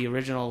was the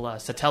original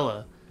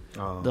Satella,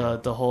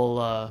 the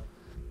whole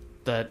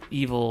that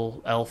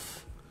evil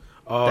elf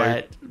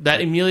that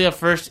Emilia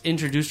first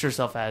introduced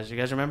herself as. You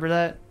guys remember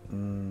that?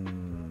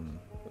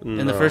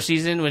 In the first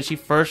season, when she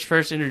first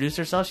introduced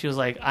herself, she was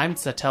like, "I'm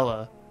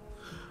Satella."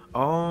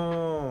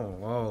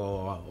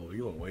 Oh,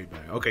 you went way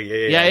back.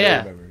 Okay, yeah. I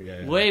remember.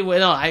 Yeah. Wait,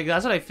 no,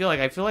 that's what I feel like.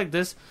 I feel like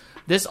this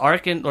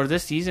arc or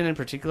this season in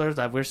particular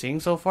that we're seeing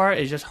so far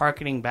is just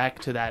harkening back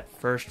to that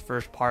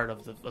first part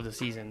of the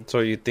season. So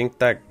you think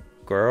that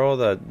girl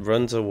that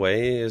runs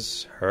away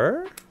is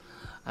her?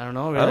 I don't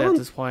know really at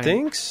this point. I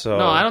don't think so.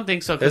 No, I don't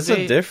think so. It's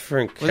a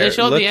different when they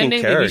showed the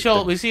ending,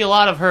 we see a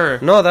lot of her.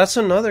 No, that's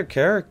another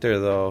character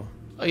though.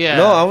 Yeah.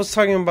 No, I was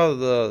talking about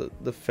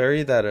the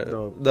fairy that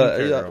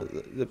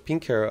the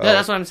pink hair. Yeah,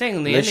 that's what I'm saying.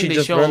 In the ending,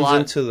 they show a lot.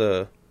 Into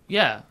the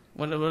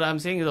What I'm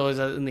saying though is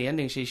that in the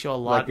ending, they show a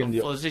lot.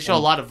 Like they show a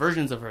lot of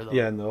versions of her though.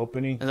 Yeah, in the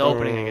opening. In the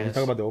opening, I guess. You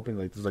talk about the opening,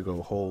 like there's like a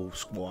whole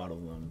squad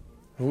of them.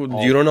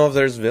 You don't know if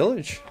there's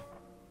village.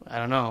 I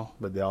don't know,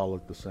 but they all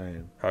look the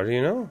same. How do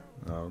you know?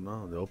 I don't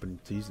know. The opening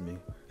teased me.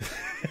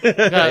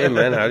 Hey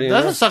man, how do you know?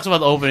 That's what sucks about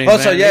the opening. Oh,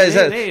 man. So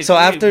yeah, so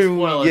after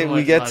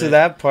we get to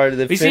that part,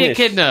 we see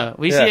Echidna.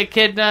 We see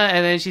Echidna,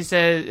 and then she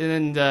said,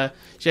 and then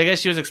I guess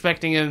she was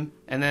expecting him,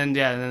 and then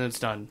it's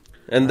done.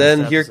 And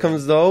then here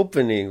comes the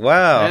opening.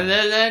 Wow. And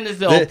then it's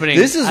the opening.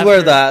 This is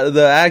where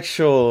the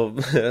actual...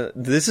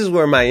 this is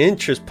where my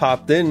interest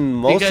popped in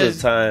most of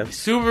the time.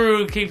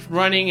 Subaru keeps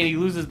running and he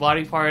loses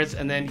body parts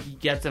and then he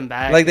gets them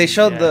back. Like they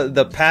showed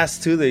the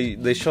past too.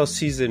 They show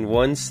season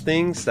 1's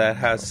things that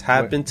has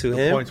happened to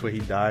him. Points where he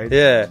died.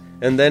 Yeah.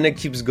 And then it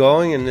keeps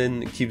going and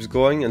then it keeps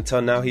going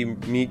until now he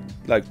meet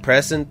like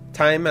present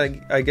time,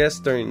 I guess,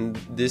 during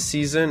this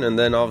season. And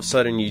then all of a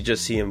sudden you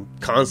just see him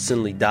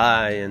constantly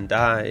die and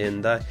die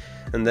and die.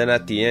 And then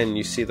at the end,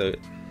 you see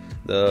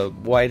the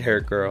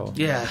white-haired girl.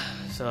 Yeah,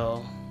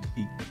 so...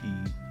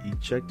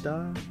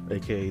 Echidna?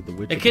 A.K.A. the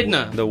witch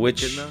Echidna. The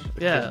witch. Echidna?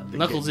 Yeah,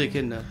 Knuckles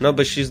Echidna. No,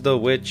 but she's the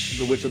witch.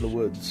 The witch of the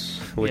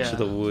woods. Witch of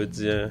the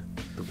woods, yeah.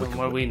 From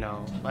what we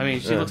know. I mean,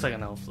 she looks like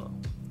an elf, though.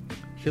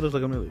 She looks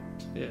like a Millie.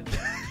 Yeah.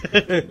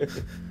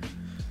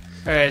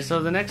 Alright,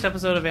 so the next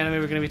episode of anime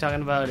we're going to be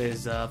talking about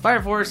is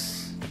Fire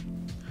Force.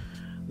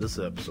 This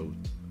episode,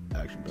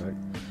 action-packed.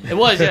 It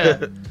was,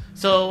 yeah.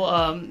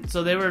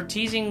 So they were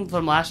teasing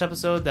from last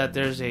episode that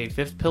there's a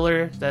fifth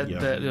pillar that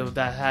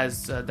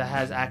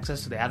has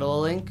access to the Adela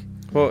link.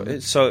 Well,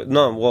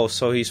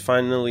 so he's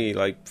finally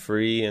like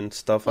free and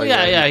stuff like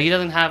that. Yeah, he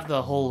doesn't have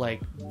the whole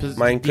like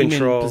mind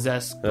control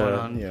possessed going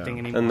on thing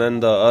anymore. And then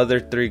the other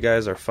 3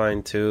 guys are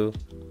fine too.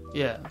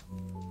 Yeah,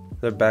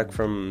 they're back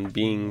from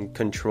being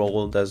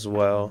controlled as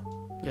well.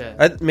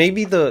 Yeah,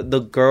 maybe the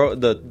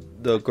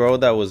girl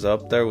that was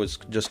up there was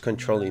just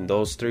controlling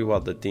those 3 while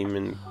the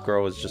demon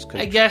girl was just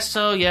controlling. I guess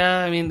so,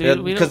 yeah. I mean,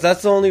 because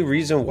that's the only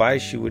reason why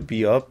she would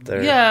be up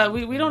there. Yeah,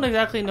 we don't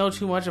exactly know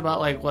too much about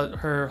like what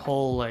her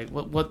whole like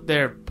what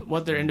their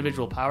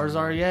individual powers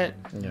are yet.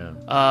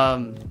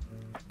 Yeah.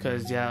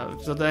 Because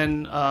so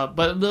then,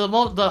 but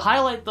the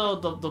highlight though,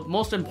 the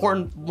most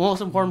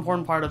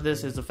important part of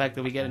this is the fact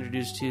that we get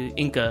introduced to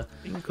Inca,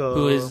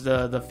 who is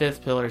the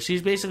fifth pillar.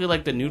 She's basically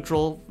like the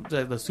neutral,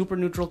 the super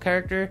neutral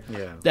character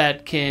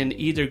that can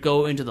either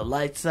go into the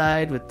light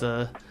side with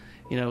the,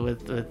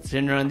 with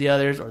Shinra and the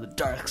others, or the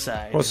dark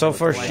side. Well, so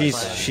far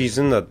she's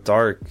in the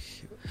dark.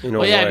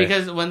 Well, yeah,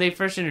 because when they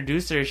first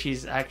introduced her,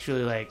 she's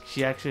actually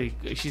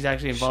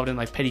involved in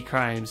like petty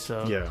crimes.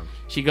 So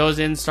she goes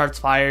in, starts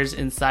fires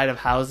inside of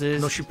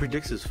houses. No, she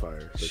predicts his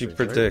fires. She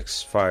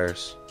predicts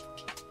fires.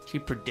 She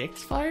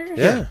predicts fires?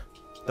 Yeah.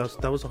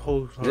 That was a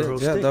whole.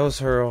 That was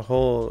her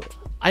whole.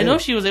 I know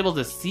she was able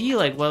to see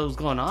like what was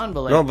going on,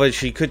 but like no, but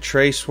she could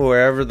trace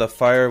wherever the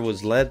fire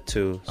was led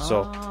to.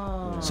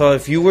 So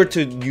if you were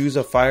to use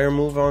a fire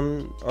move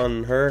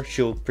on her,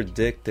 she'll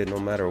predict it no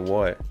matter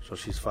what. So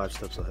she's 5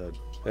 steps ahead.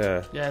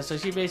 Yeah. Yeah, so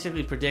she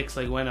basically predicts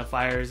like when a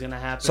fire is gonna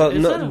happen. So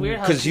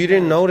because you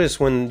didn't notice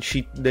when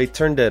they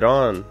turned it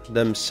on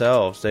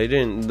themselves. They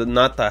didn't.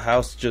 Not the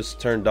house just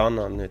turned on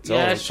its own.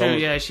 Yeah, that's true.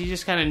 Yeah, she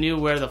just kind of knew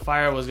where the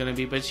fire was gonna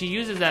be, but she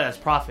uses that as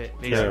profit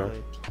basically.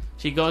 Yeah.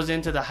 She goes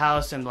into the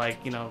house and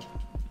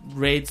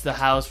raids the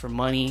house for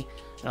money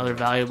and other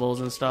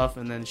valuables and stuff,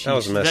 and then she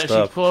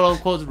quote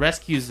unquote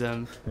rescues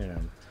them. Yeah.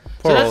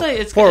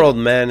 Poor old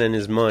man and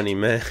his money,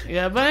 man.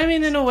 Yeah, but I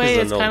mean, in a way,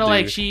 it's kind of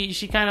like she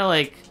kind of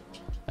like.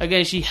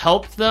 Again, she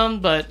helped them,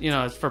 but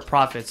it's for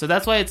profit. So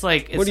that's why it's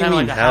kind of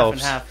like a half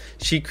and half.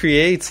 She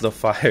creates the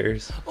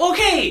fires.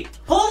 Okay,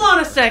 hold on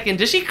a second.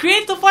 Does she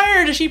create the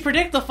fire or does she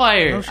predict the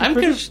fire? No, she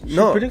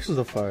predicts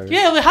the fire.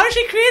 Yeah, but how does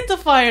she create the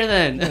fire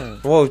then? Yeah.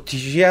 Well,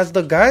 she has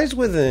the guys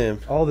with him.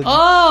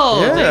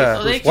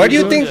 Yeah. Why do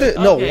you think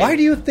Why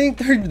do you think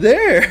they're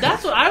there?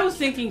 That's what I was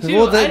thinking too.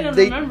 Well, I didn't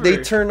remember.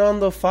 They turn on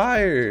the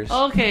fires.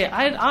 Okay,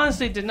 I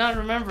honestly did not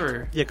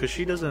remember. Yeah, because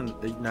she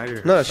doesn't ignite it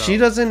herself. No, she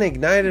doesn't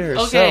ignite it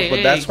herself,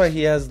 but that's why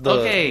he has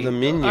the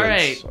minions. All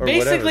right,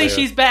 basically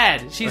she's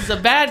bad. She's a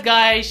bad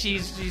guy.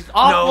 She's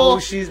awful. No,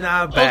 she's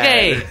not bad.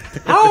 Okay,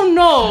 I don't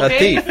know.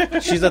 Okay? A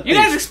thief. She's a thief. You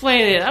guys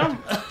explain it. I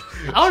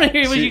want to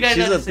hear what you guys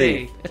have to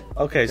say.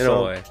 Okay,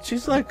 so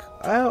she's like,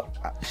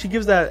 she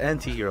gives that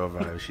anti-hero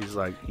vibe. She's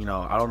like,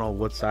 I don't know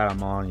what side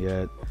I'm on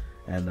yet,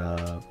 and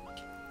Are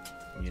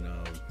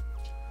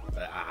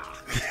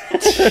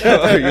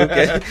you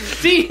okay?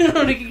 See, you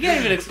can't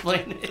even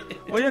explain it.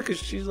 Well, yeah, because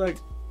she's like.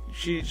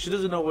 She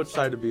doesn't know what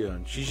side to be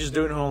on. She's just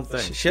doing her own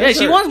thing. She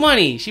wants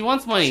money. She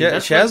wants money.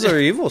 She has her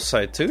evil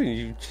side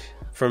too.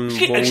 from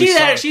what we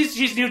saw.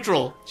 She's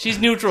neutral. She's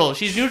neutral.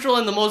 She's neutral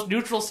in the most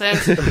neutral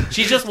sense.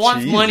 She just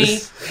wants money,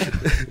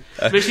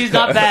 but she's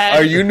not bad.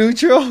 Are you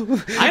neutral?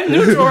 I'm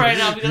neutral right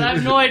now because I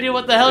have no idea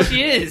what the hell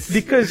she is.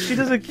 Because she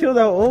doesn't kill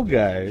that old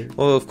guy.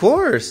 Well, of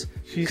course.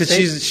 Because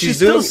she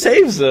still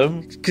saves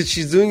him. Because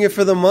she's doing it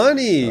for the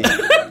money.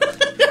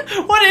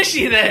 What is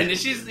she then?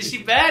 Is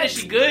she bad? Is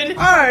she good?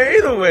 Alright,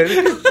 either way.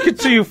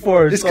 Continue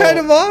forward. It's kind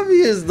of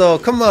obvious, though.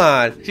 Come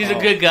on. She's a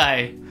good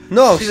guy.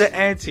 No. She's an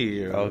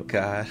anti-hero. Oh,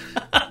 God.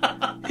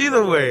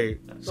 Either way.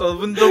 So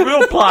when the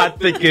real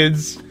plot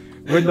thickens,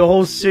 when the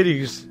whole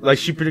city's... Like,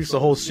 she predicts the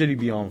whole city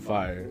be on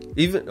fire.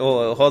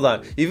 Hold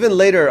on. Even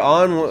later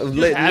on...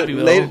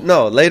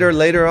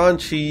 Later on,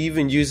 she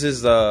even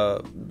uses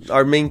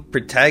our main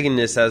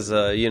protagonist as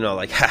a,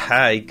 like,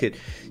 haha,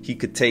 he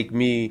could take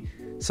me...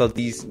 So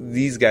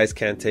these guys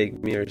can't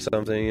take me or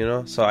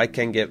something, So I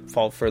can get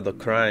fault for the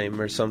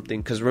crime or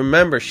something. Because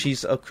remember,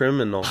 she's a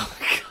criminal.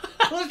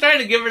 I was trying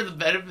to give her the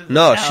benefit.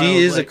 No, she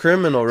is a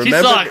criminal.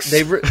 Remember, she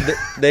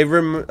sucks.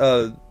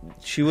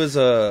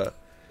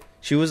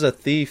 She was a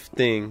thief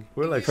thing.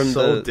 We're like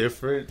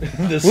different.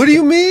 What do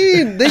you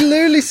mean? They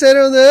literally said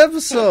it on the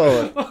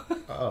episode.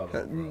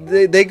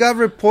 They got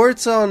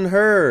reports on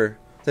her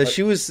that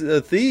she was a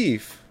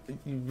thief.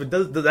 But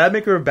does that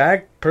make her a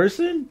bad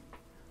person?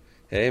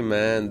 Hey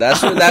man,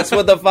 that's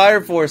what the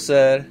Fire Force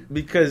said.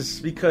 Because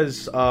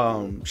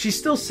she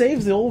still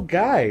saves the old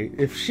guy.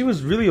 If she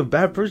was really a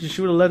bad person,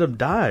 she would have let him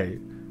die.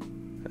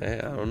 Hey,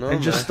 I don't know.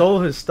 And just stole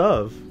his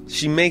stuff.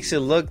 She makes it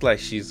look like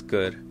she's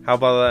good. How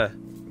about that?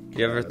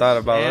 You ever thought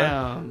about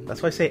that?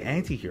 That's why I say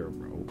anti-hero,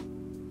 bro.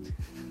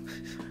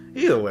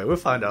 Either way, we'll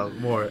find out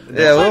more.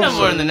 We'll find out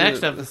more in the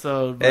next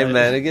episode. Hey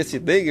man, it gets you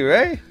thinking,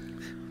 right?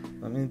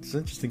 I mean, it's an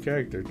interesting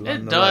character.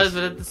 It does,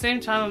 but at the same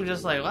time, I'm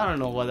just like, I don't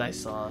know what I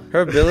saw.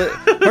 Her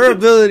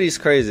ability's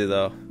crazy,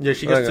 though. Yeah,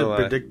 she gets to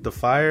predict the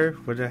fire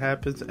when it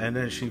happens, and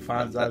then she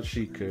finds out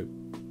she could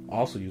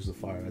also use the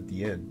fire at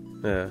the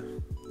end. Yeah.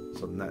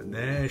 So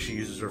then she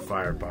uses her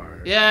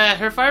firepower. Yeah,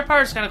 her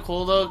firepower is kind of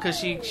cool though,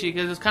 because cause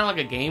it's kind of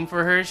like a game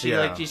for her.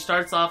 She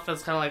starts off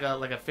as kind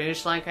of like a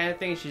finish line kind of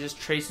thing. She just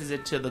traces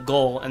it to the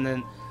goal, and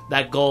then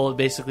that goal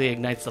basically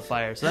ignites the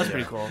fire. So that's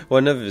pretty cool.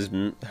 One of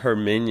her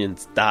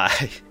minions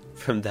die.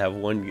 From that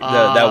one,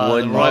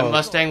 the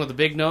Mustang with the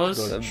big nose,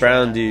 the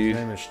brown dude.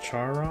 His name is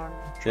Charon.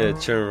 Yeah,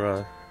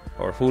 Charon,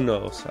 or who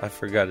knows? I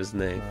forgot his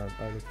name.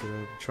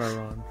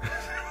 Charon.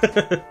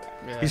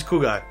 He's a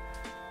cool guy.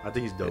 I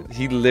think he's dope.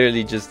 He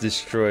literally just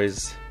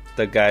destroys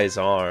the guy's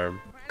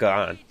arm.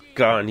 Gone.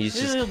 He's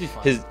just he'll be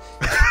fine.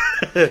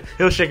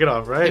 He'll shake it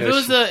off, right?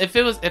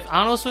 If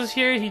Anos was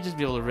here, he'd just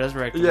be able to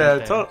resurrect him. Yeah,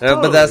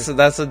 totally. But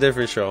that's a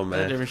different show, man.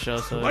 That's a different show.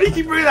 So why do you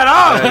keep bringing that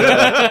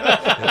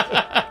up?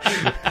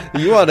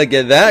 You want to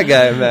get that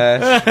guy,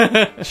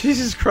 man?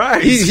 Jesus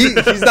Christ! He's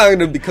not going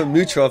to become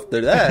neutral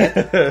after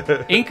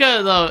that.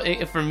 Inca, though,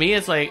 for me,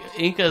 it's like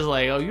Inca's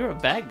like, oh, you're a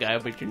bad guy,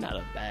 but you're not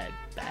a bad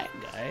guy.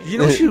 You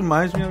know what she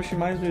reminds me of? She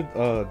reminds me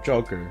of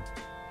Joker.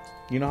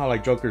 You know how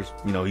like Joker's,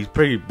 he's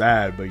pretty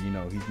bad, but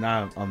he's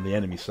not on the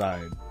enemy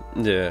side.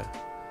 Yeah.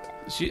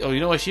 You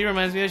know what she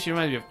reminds me of? She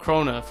reminds me of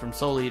Krona from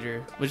Soul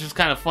Eater, which is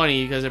kind of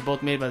funny because they're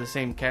both made by the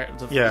same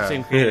character. Yeah.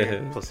 Same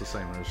creator. Plus the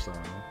same art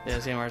style. Yeah,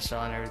 same art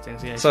style and everything.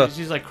 So yeah,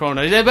 she's like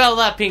Krona. They got a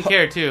lot of pink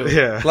hair too.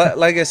 Yeah.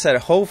 Like I said,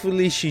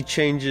 hopefully she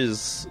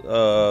changes.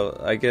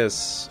 I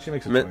guess she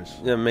makes a choice.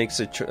 Yeah, makes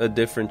a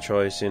different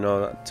choice.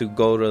 To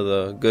go to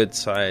the good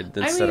side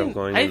instead of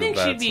going to the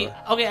bad side.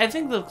 Okay, I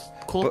think the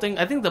cool thing,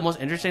 I think the most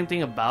interesting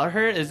thing about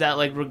her is that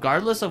like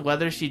regardless of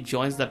whether she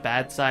joins the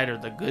bad side or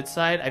the good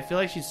side, I feel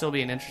like she'd still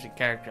be an interesting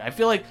character. I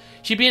feel like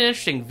she'd be an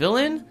interesting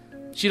villain.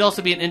 She'd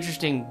also be an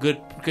interesting good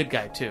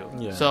guy too.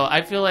 Yeah. So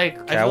I feel like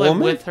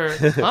with her,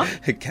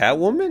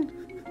 Catwoman.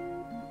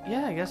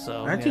 Yeah, I guess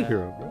so.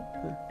 Anti-hero, bro.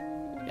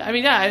 I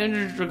mean, yeah.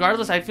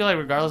 Regardless, I feel like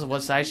regardless of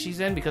what side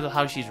she's in, because of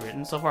how she's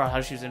written so far,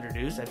 how she was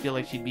introduced, I feel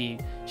like she'd be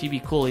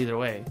cool either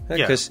way.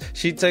 Because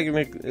she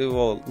technically,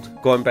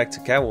 going back to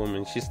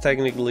Catwoman, she's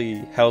technically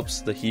helps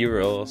the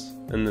heroes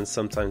and then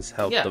sometimes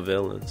help the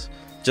villains.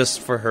 Just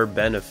for her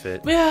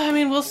benefit. Yeah, I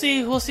mean, we'll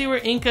see where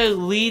Inca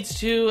leads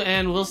to,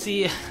 and we'll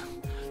see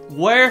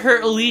where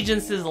her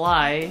allegiances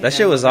lie. That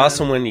shit was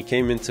awesome when he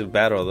came into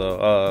battle,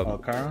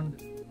 though. Chiron?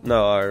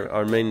 No,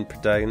 our main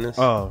protagonist.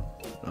 Oh,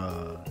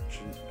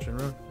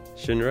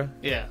 Shinra?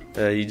 Yeah.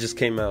 He just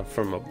came out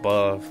from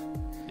above.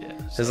 Yeah.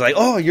 It's like,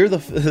 oh, you're the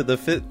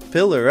fifth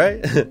pillar, right?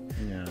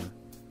 Yeah.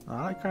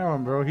 I like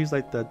Chiron, bro. He's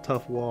like that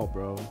tough wall,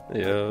 bro.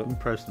 Yeah.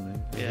 Impressed me.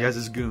 Yeah. He has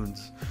his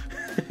goons.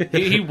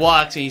 he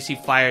walks and you see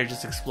fire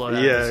just explode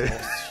out of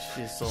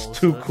his soul. It's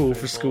too cool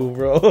for school,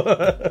 bro.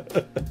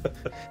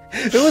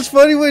 It was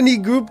funny when he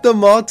grouped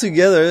them all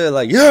together. They're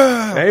like,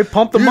 yeah! Hey,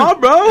 pump them up,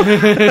 bro!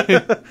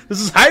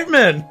 This is hype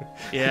man!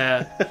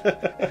 Yeah.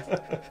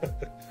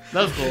 That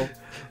was cool.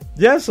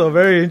 Yeah, so a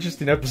very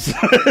interesting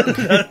episode,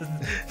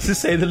 to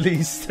say the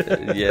least.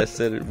 Yes,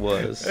 it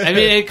was. I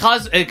mean, it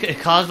caused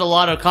a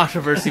lot of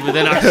controversy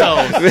within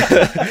ourselves.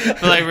 I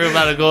feel like we're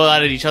about to go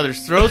out at each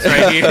other's throats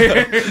right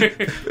here.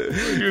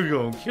 You're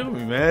gonna kill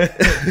me, man.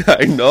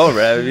 I know,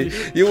 Ravi.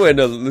 You went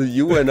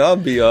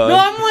on beyond. No,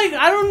 I'm like,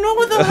 I don't know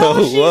what the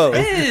hell she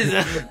is.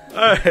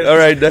 All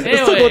right. Let's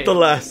Anyway, talk about the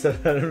last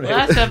anime.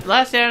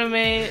 Last anime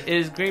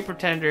is Great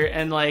Pretender,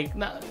 and like,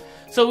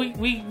 so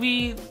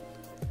we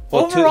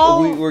Well,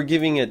 overall we're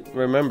giving it.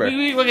 Remember,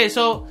 okay,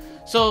 so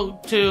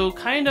to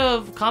kind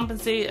of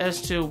compensate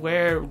as to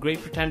where Great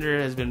Pretender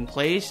has been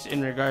placed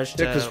in regards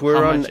to because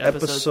we're how on much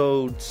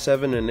episode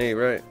 7 and 8,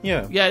 right?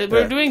 Yeah. Yeah,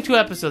 we're doing 2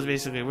 episodes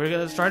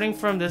basically. Starting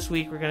from this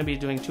week, we're gonna be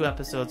doing 2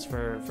 episodes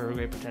for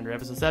Great Pretender,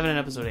 episode 7 and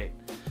episode 8.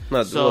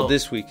 Well,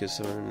 this week is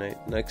 7 and 8.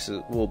 Next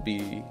will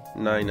be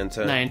 9 and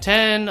 10. 9,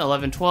 10,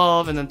 11,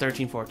 12, and then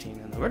 13, 14,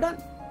 and then we're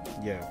done.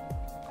 Yeah.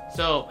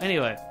 So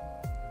anyway,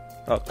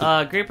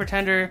 cool. Great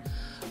Pretender.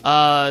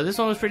 This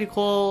one was pretty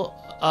cool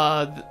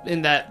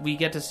in that we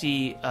get to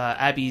see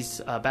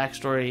Abby's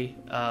backstory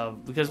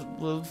because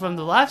from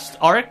the last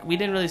arc we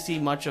didn't really see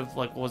much of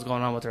like what was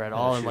going on with her at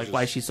all and like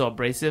why she's so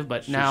abrasive.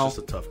 But now she's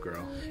just a tough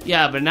girl.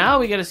 Yeah, but now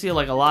we get to see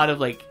like a lot of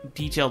like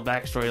detailed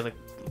backstory like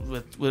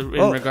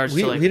in regards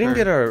to like we didn't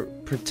get our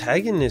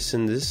protagonist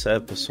in this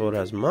episode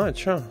as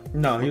much, huh?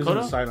 No, he was on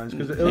the sidelines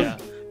because it was. Yeah.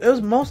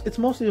 It's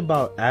mostly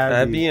about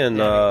Abby and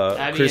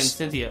Chris,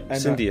 Cynthia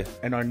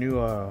and our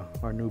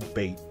new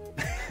bait.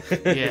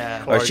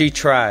 Yeah, or she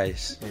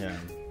tries. Yeah,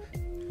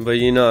 but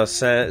you know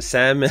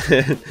Sam.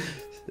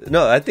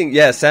 No, I think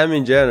Sam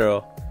in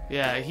general.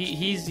 Yeah,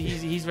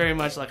 he's very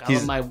much like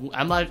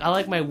I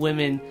like my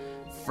women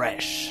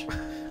fresh.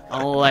 I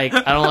don't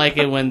like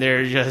it when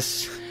they're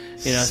just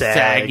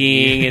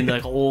sagging and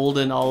like old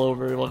and all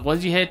over. Like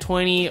once you hit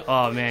 20,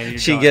 oh man,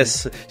 she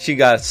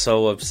got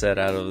so upset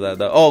out of that.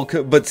 Oh,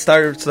 but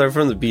start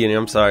from the beginning.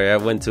 I'm sorry, I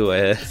went too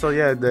ahead. So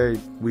yeah,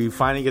 we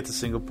finally get to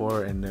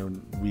Singapore, and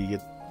then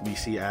we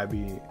see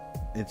Abby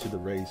into the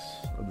race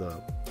of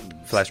the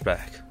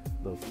flashback.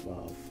 The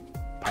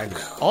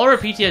pilot. All her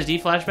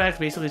PTSD flashbacks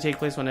basically take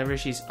place whenever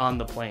she's on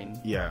the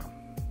plane. Yeah.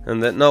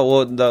 And then the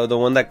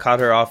one that caught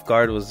her off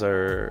guard was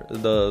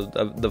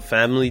the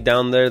family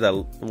down there that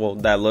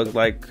looked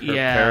like her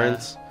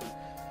parents,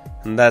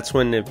 and that's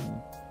when it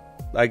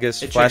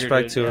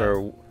flashback to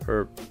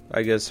her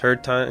I guess her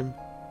time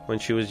when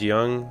she was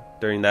young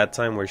during that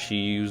time where she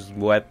used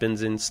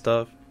weapons and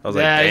stuff. I was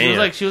like,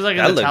 damn. She was like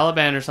in the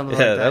Taliban or something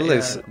like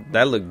that.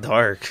 That looked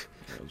dark.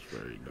 That was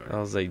very dark. I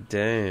was like,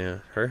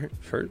 damn, her.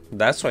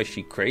 That's why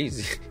she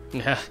crazy.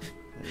 Yeah.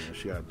 Yeah,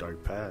 she got a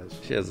dark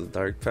past. She has a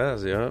dark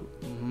past, yeah.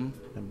 Mm-hmm.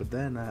 But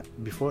then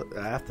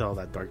after all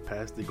that dark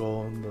past, they go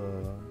on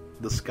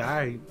the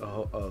Sky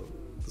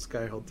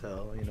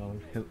Hotel.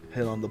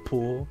 Hit on the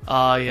pool.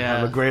 Oh yeah,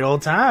 have a great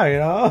old time.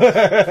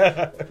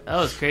 That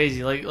was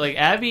crazy. Like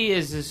Abby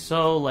is just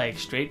so like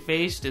straight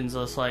faced and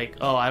just like,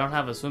 oh, I don't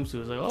have a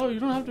swimsuit. It's like, oh,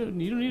 you don't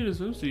need a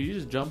swimsuit. You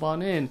just jump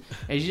on in,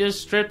 and she just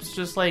strips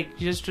to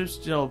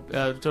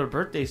her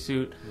birthday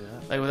suit. Yeah.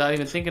 Like without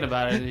even thinking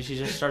about it, and she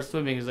just starts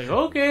swimming. He's like,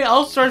 okay,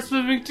 I'll start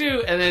swimming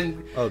too. And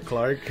then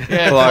Clark,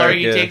 Clark,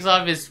 he takes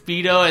off his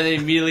Speedo and then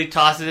immediately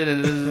tosses it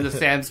into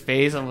Sam's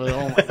face. I'm like,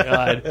 oh my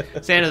god,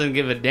 Sam doesn't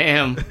give a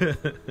damn.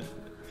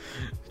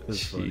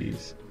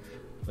 Jeez.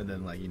 But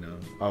then,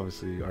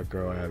 obviously our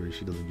girl Abby,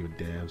 she doesn't give a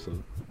damn. So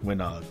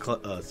when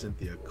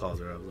Cynthia calls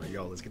her, I was like,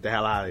 yo, let's get the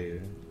hell out of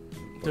here.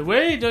 So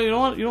wait, you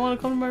don't want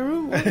to come to my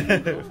room?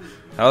 That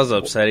was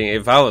upsetting.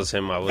 If I was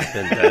him, I would have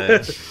been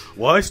dead.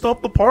 Why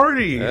stop the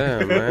party?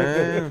 Yeah,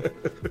 man.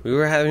 We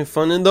were having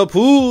fun in the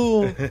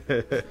pool.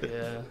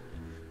 Yeah.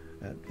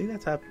 I think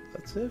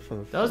that's it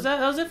for that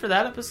was it for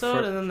that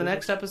episode, and then the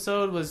next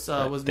episode was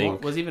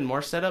even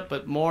more setup,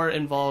 but more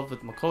involved with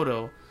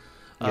Makoto,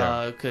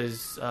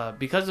 because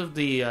of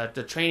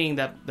the training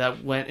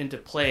that went into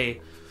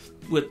play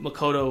with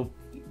Makoto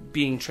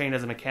being trained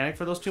as a mechanic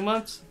for those 2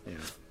 months.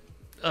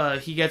 Yeah.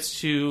 He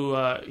gets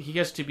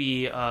to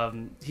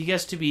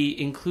be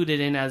included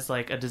in as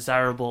like a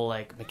desirable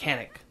like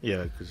mechanic.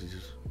 Yeah,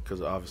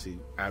 because obviously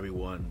Abby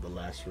won the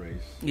last race.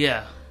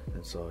 Yeah.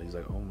 And so he's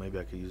like, oh, maybe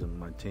I could use him on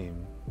my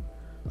team.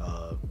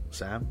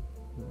 Sam,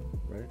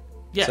 right?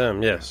 Yeah.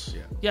 Sam, yes.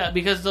 Yeah,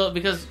 because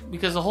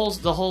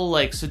the whole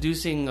like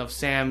seducing of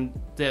Sam,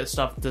 that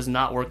stuff does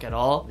not work at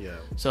all. Yeah.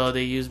 So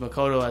they use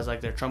Makoto as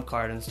like their trump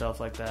card and stuff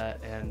like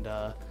that, and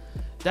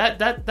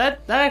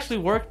that actually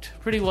worked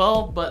pretty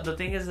well. But the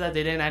thing is that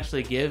they didn't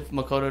actually give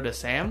Makoto to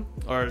Sam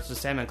or to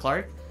Sam and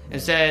Clark.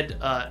 Instead,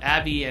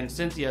 Abby and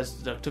Cynthia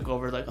took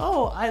over. Like,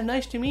 oh,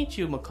 nice to meet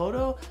you,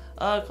 Makoto.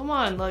 Come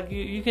on, like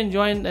you can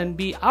join and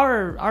be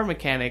our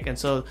mechanic. And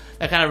so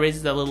that kind of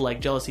raises that little like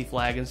jealousy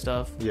flag and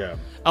stuff. Yeah.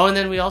 Oh, and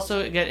then we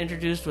also get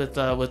introduced with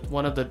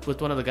one of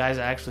the guys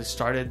that actually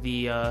started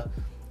the.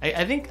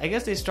 I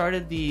guess they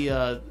started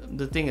the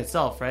thing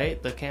itself,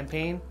 right? The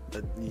campaign.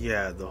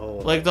 Yeah, the whole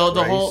like the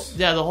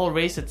whole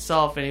race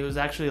itself, and he was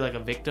actually like a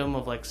victim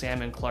of like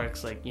Sam and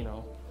Clark's like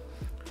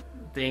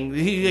thing.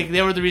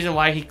 They were the reason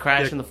why he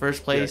crashed in the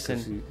first place,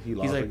 'cause and he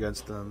lost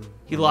against them.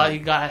 He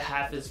got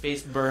half his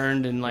face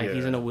burned, and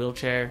he's in a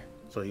wheelchair.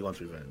 So he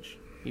wants revenge.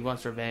 He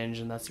wants revenge,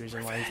 and that's the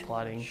reason why he's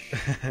plotting.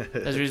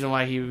 That's the reason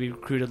why he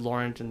recruited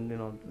Laurent and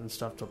and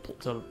stuff to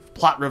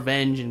plot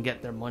revenge and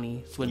get their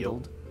money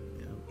swindled.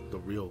 Yeah, the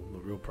real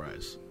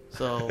prize.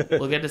 So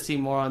we'll get to see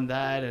more on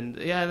that, and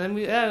then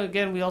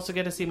we also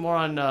get to see more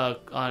on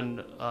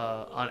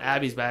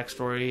Abby's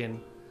backstory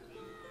and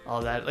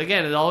all that.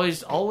 Again, it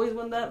always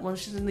when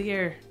she's in the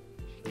air,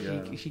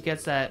 she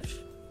gets that.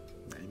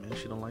 Hey man,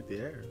 she don't like the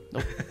air.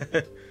 Nope.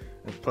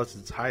 And plus,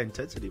 it's high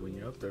intensity when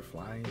you're up there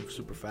flying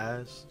super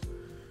fast.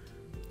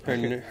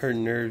 Her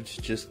nerves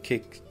just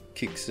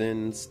kicks in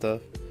and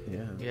stuff.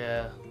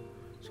 Yeah.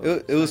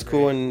 So it was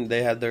cool when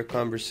they had their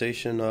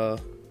conversation.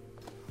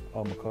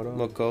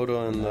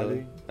 Makoto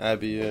and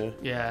Abby.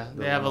 Yeah,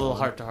 they have a little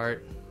heart to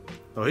heart.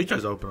 Oh, he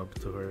tries to open up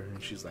to her,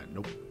 and she's like,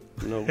 "Nope,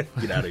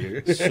 get out of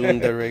here."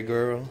 Tsundere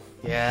girl.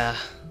 Yeah.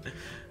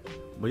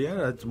 But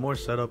yeah, it's more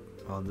setup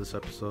on this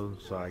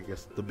episode, so I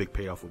guess the big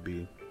payoff will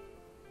be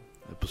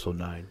episode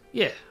 9.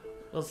 Yeah,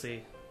 we'll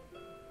see.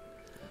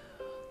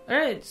 All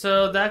right,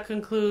 so that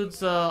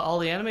concludes all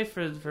the anime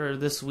for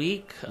this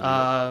week.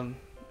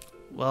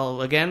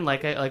 Well, again,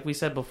 like we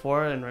said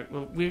before,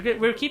 and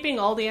we're keeping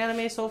all the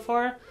anime so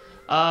far,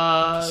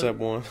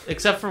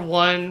 except for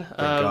one,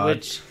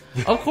 which,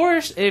 of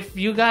course, if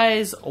you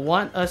guys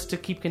want us to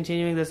keep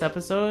continuing this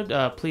episode,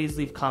 please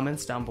leave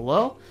comments down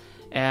below.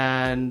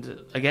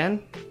 And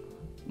again,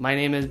 my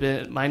name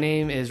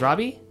is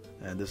Robbie,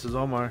 and this is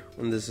Omar,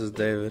 and this is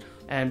David.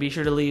 And be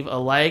sure to leave a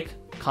like,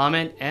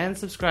 comment, and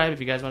subscribe if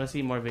you guys want to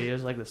see more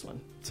videos like this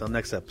one. Till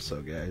next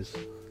episode, guys.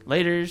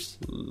 Laters.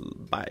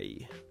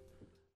 Bye.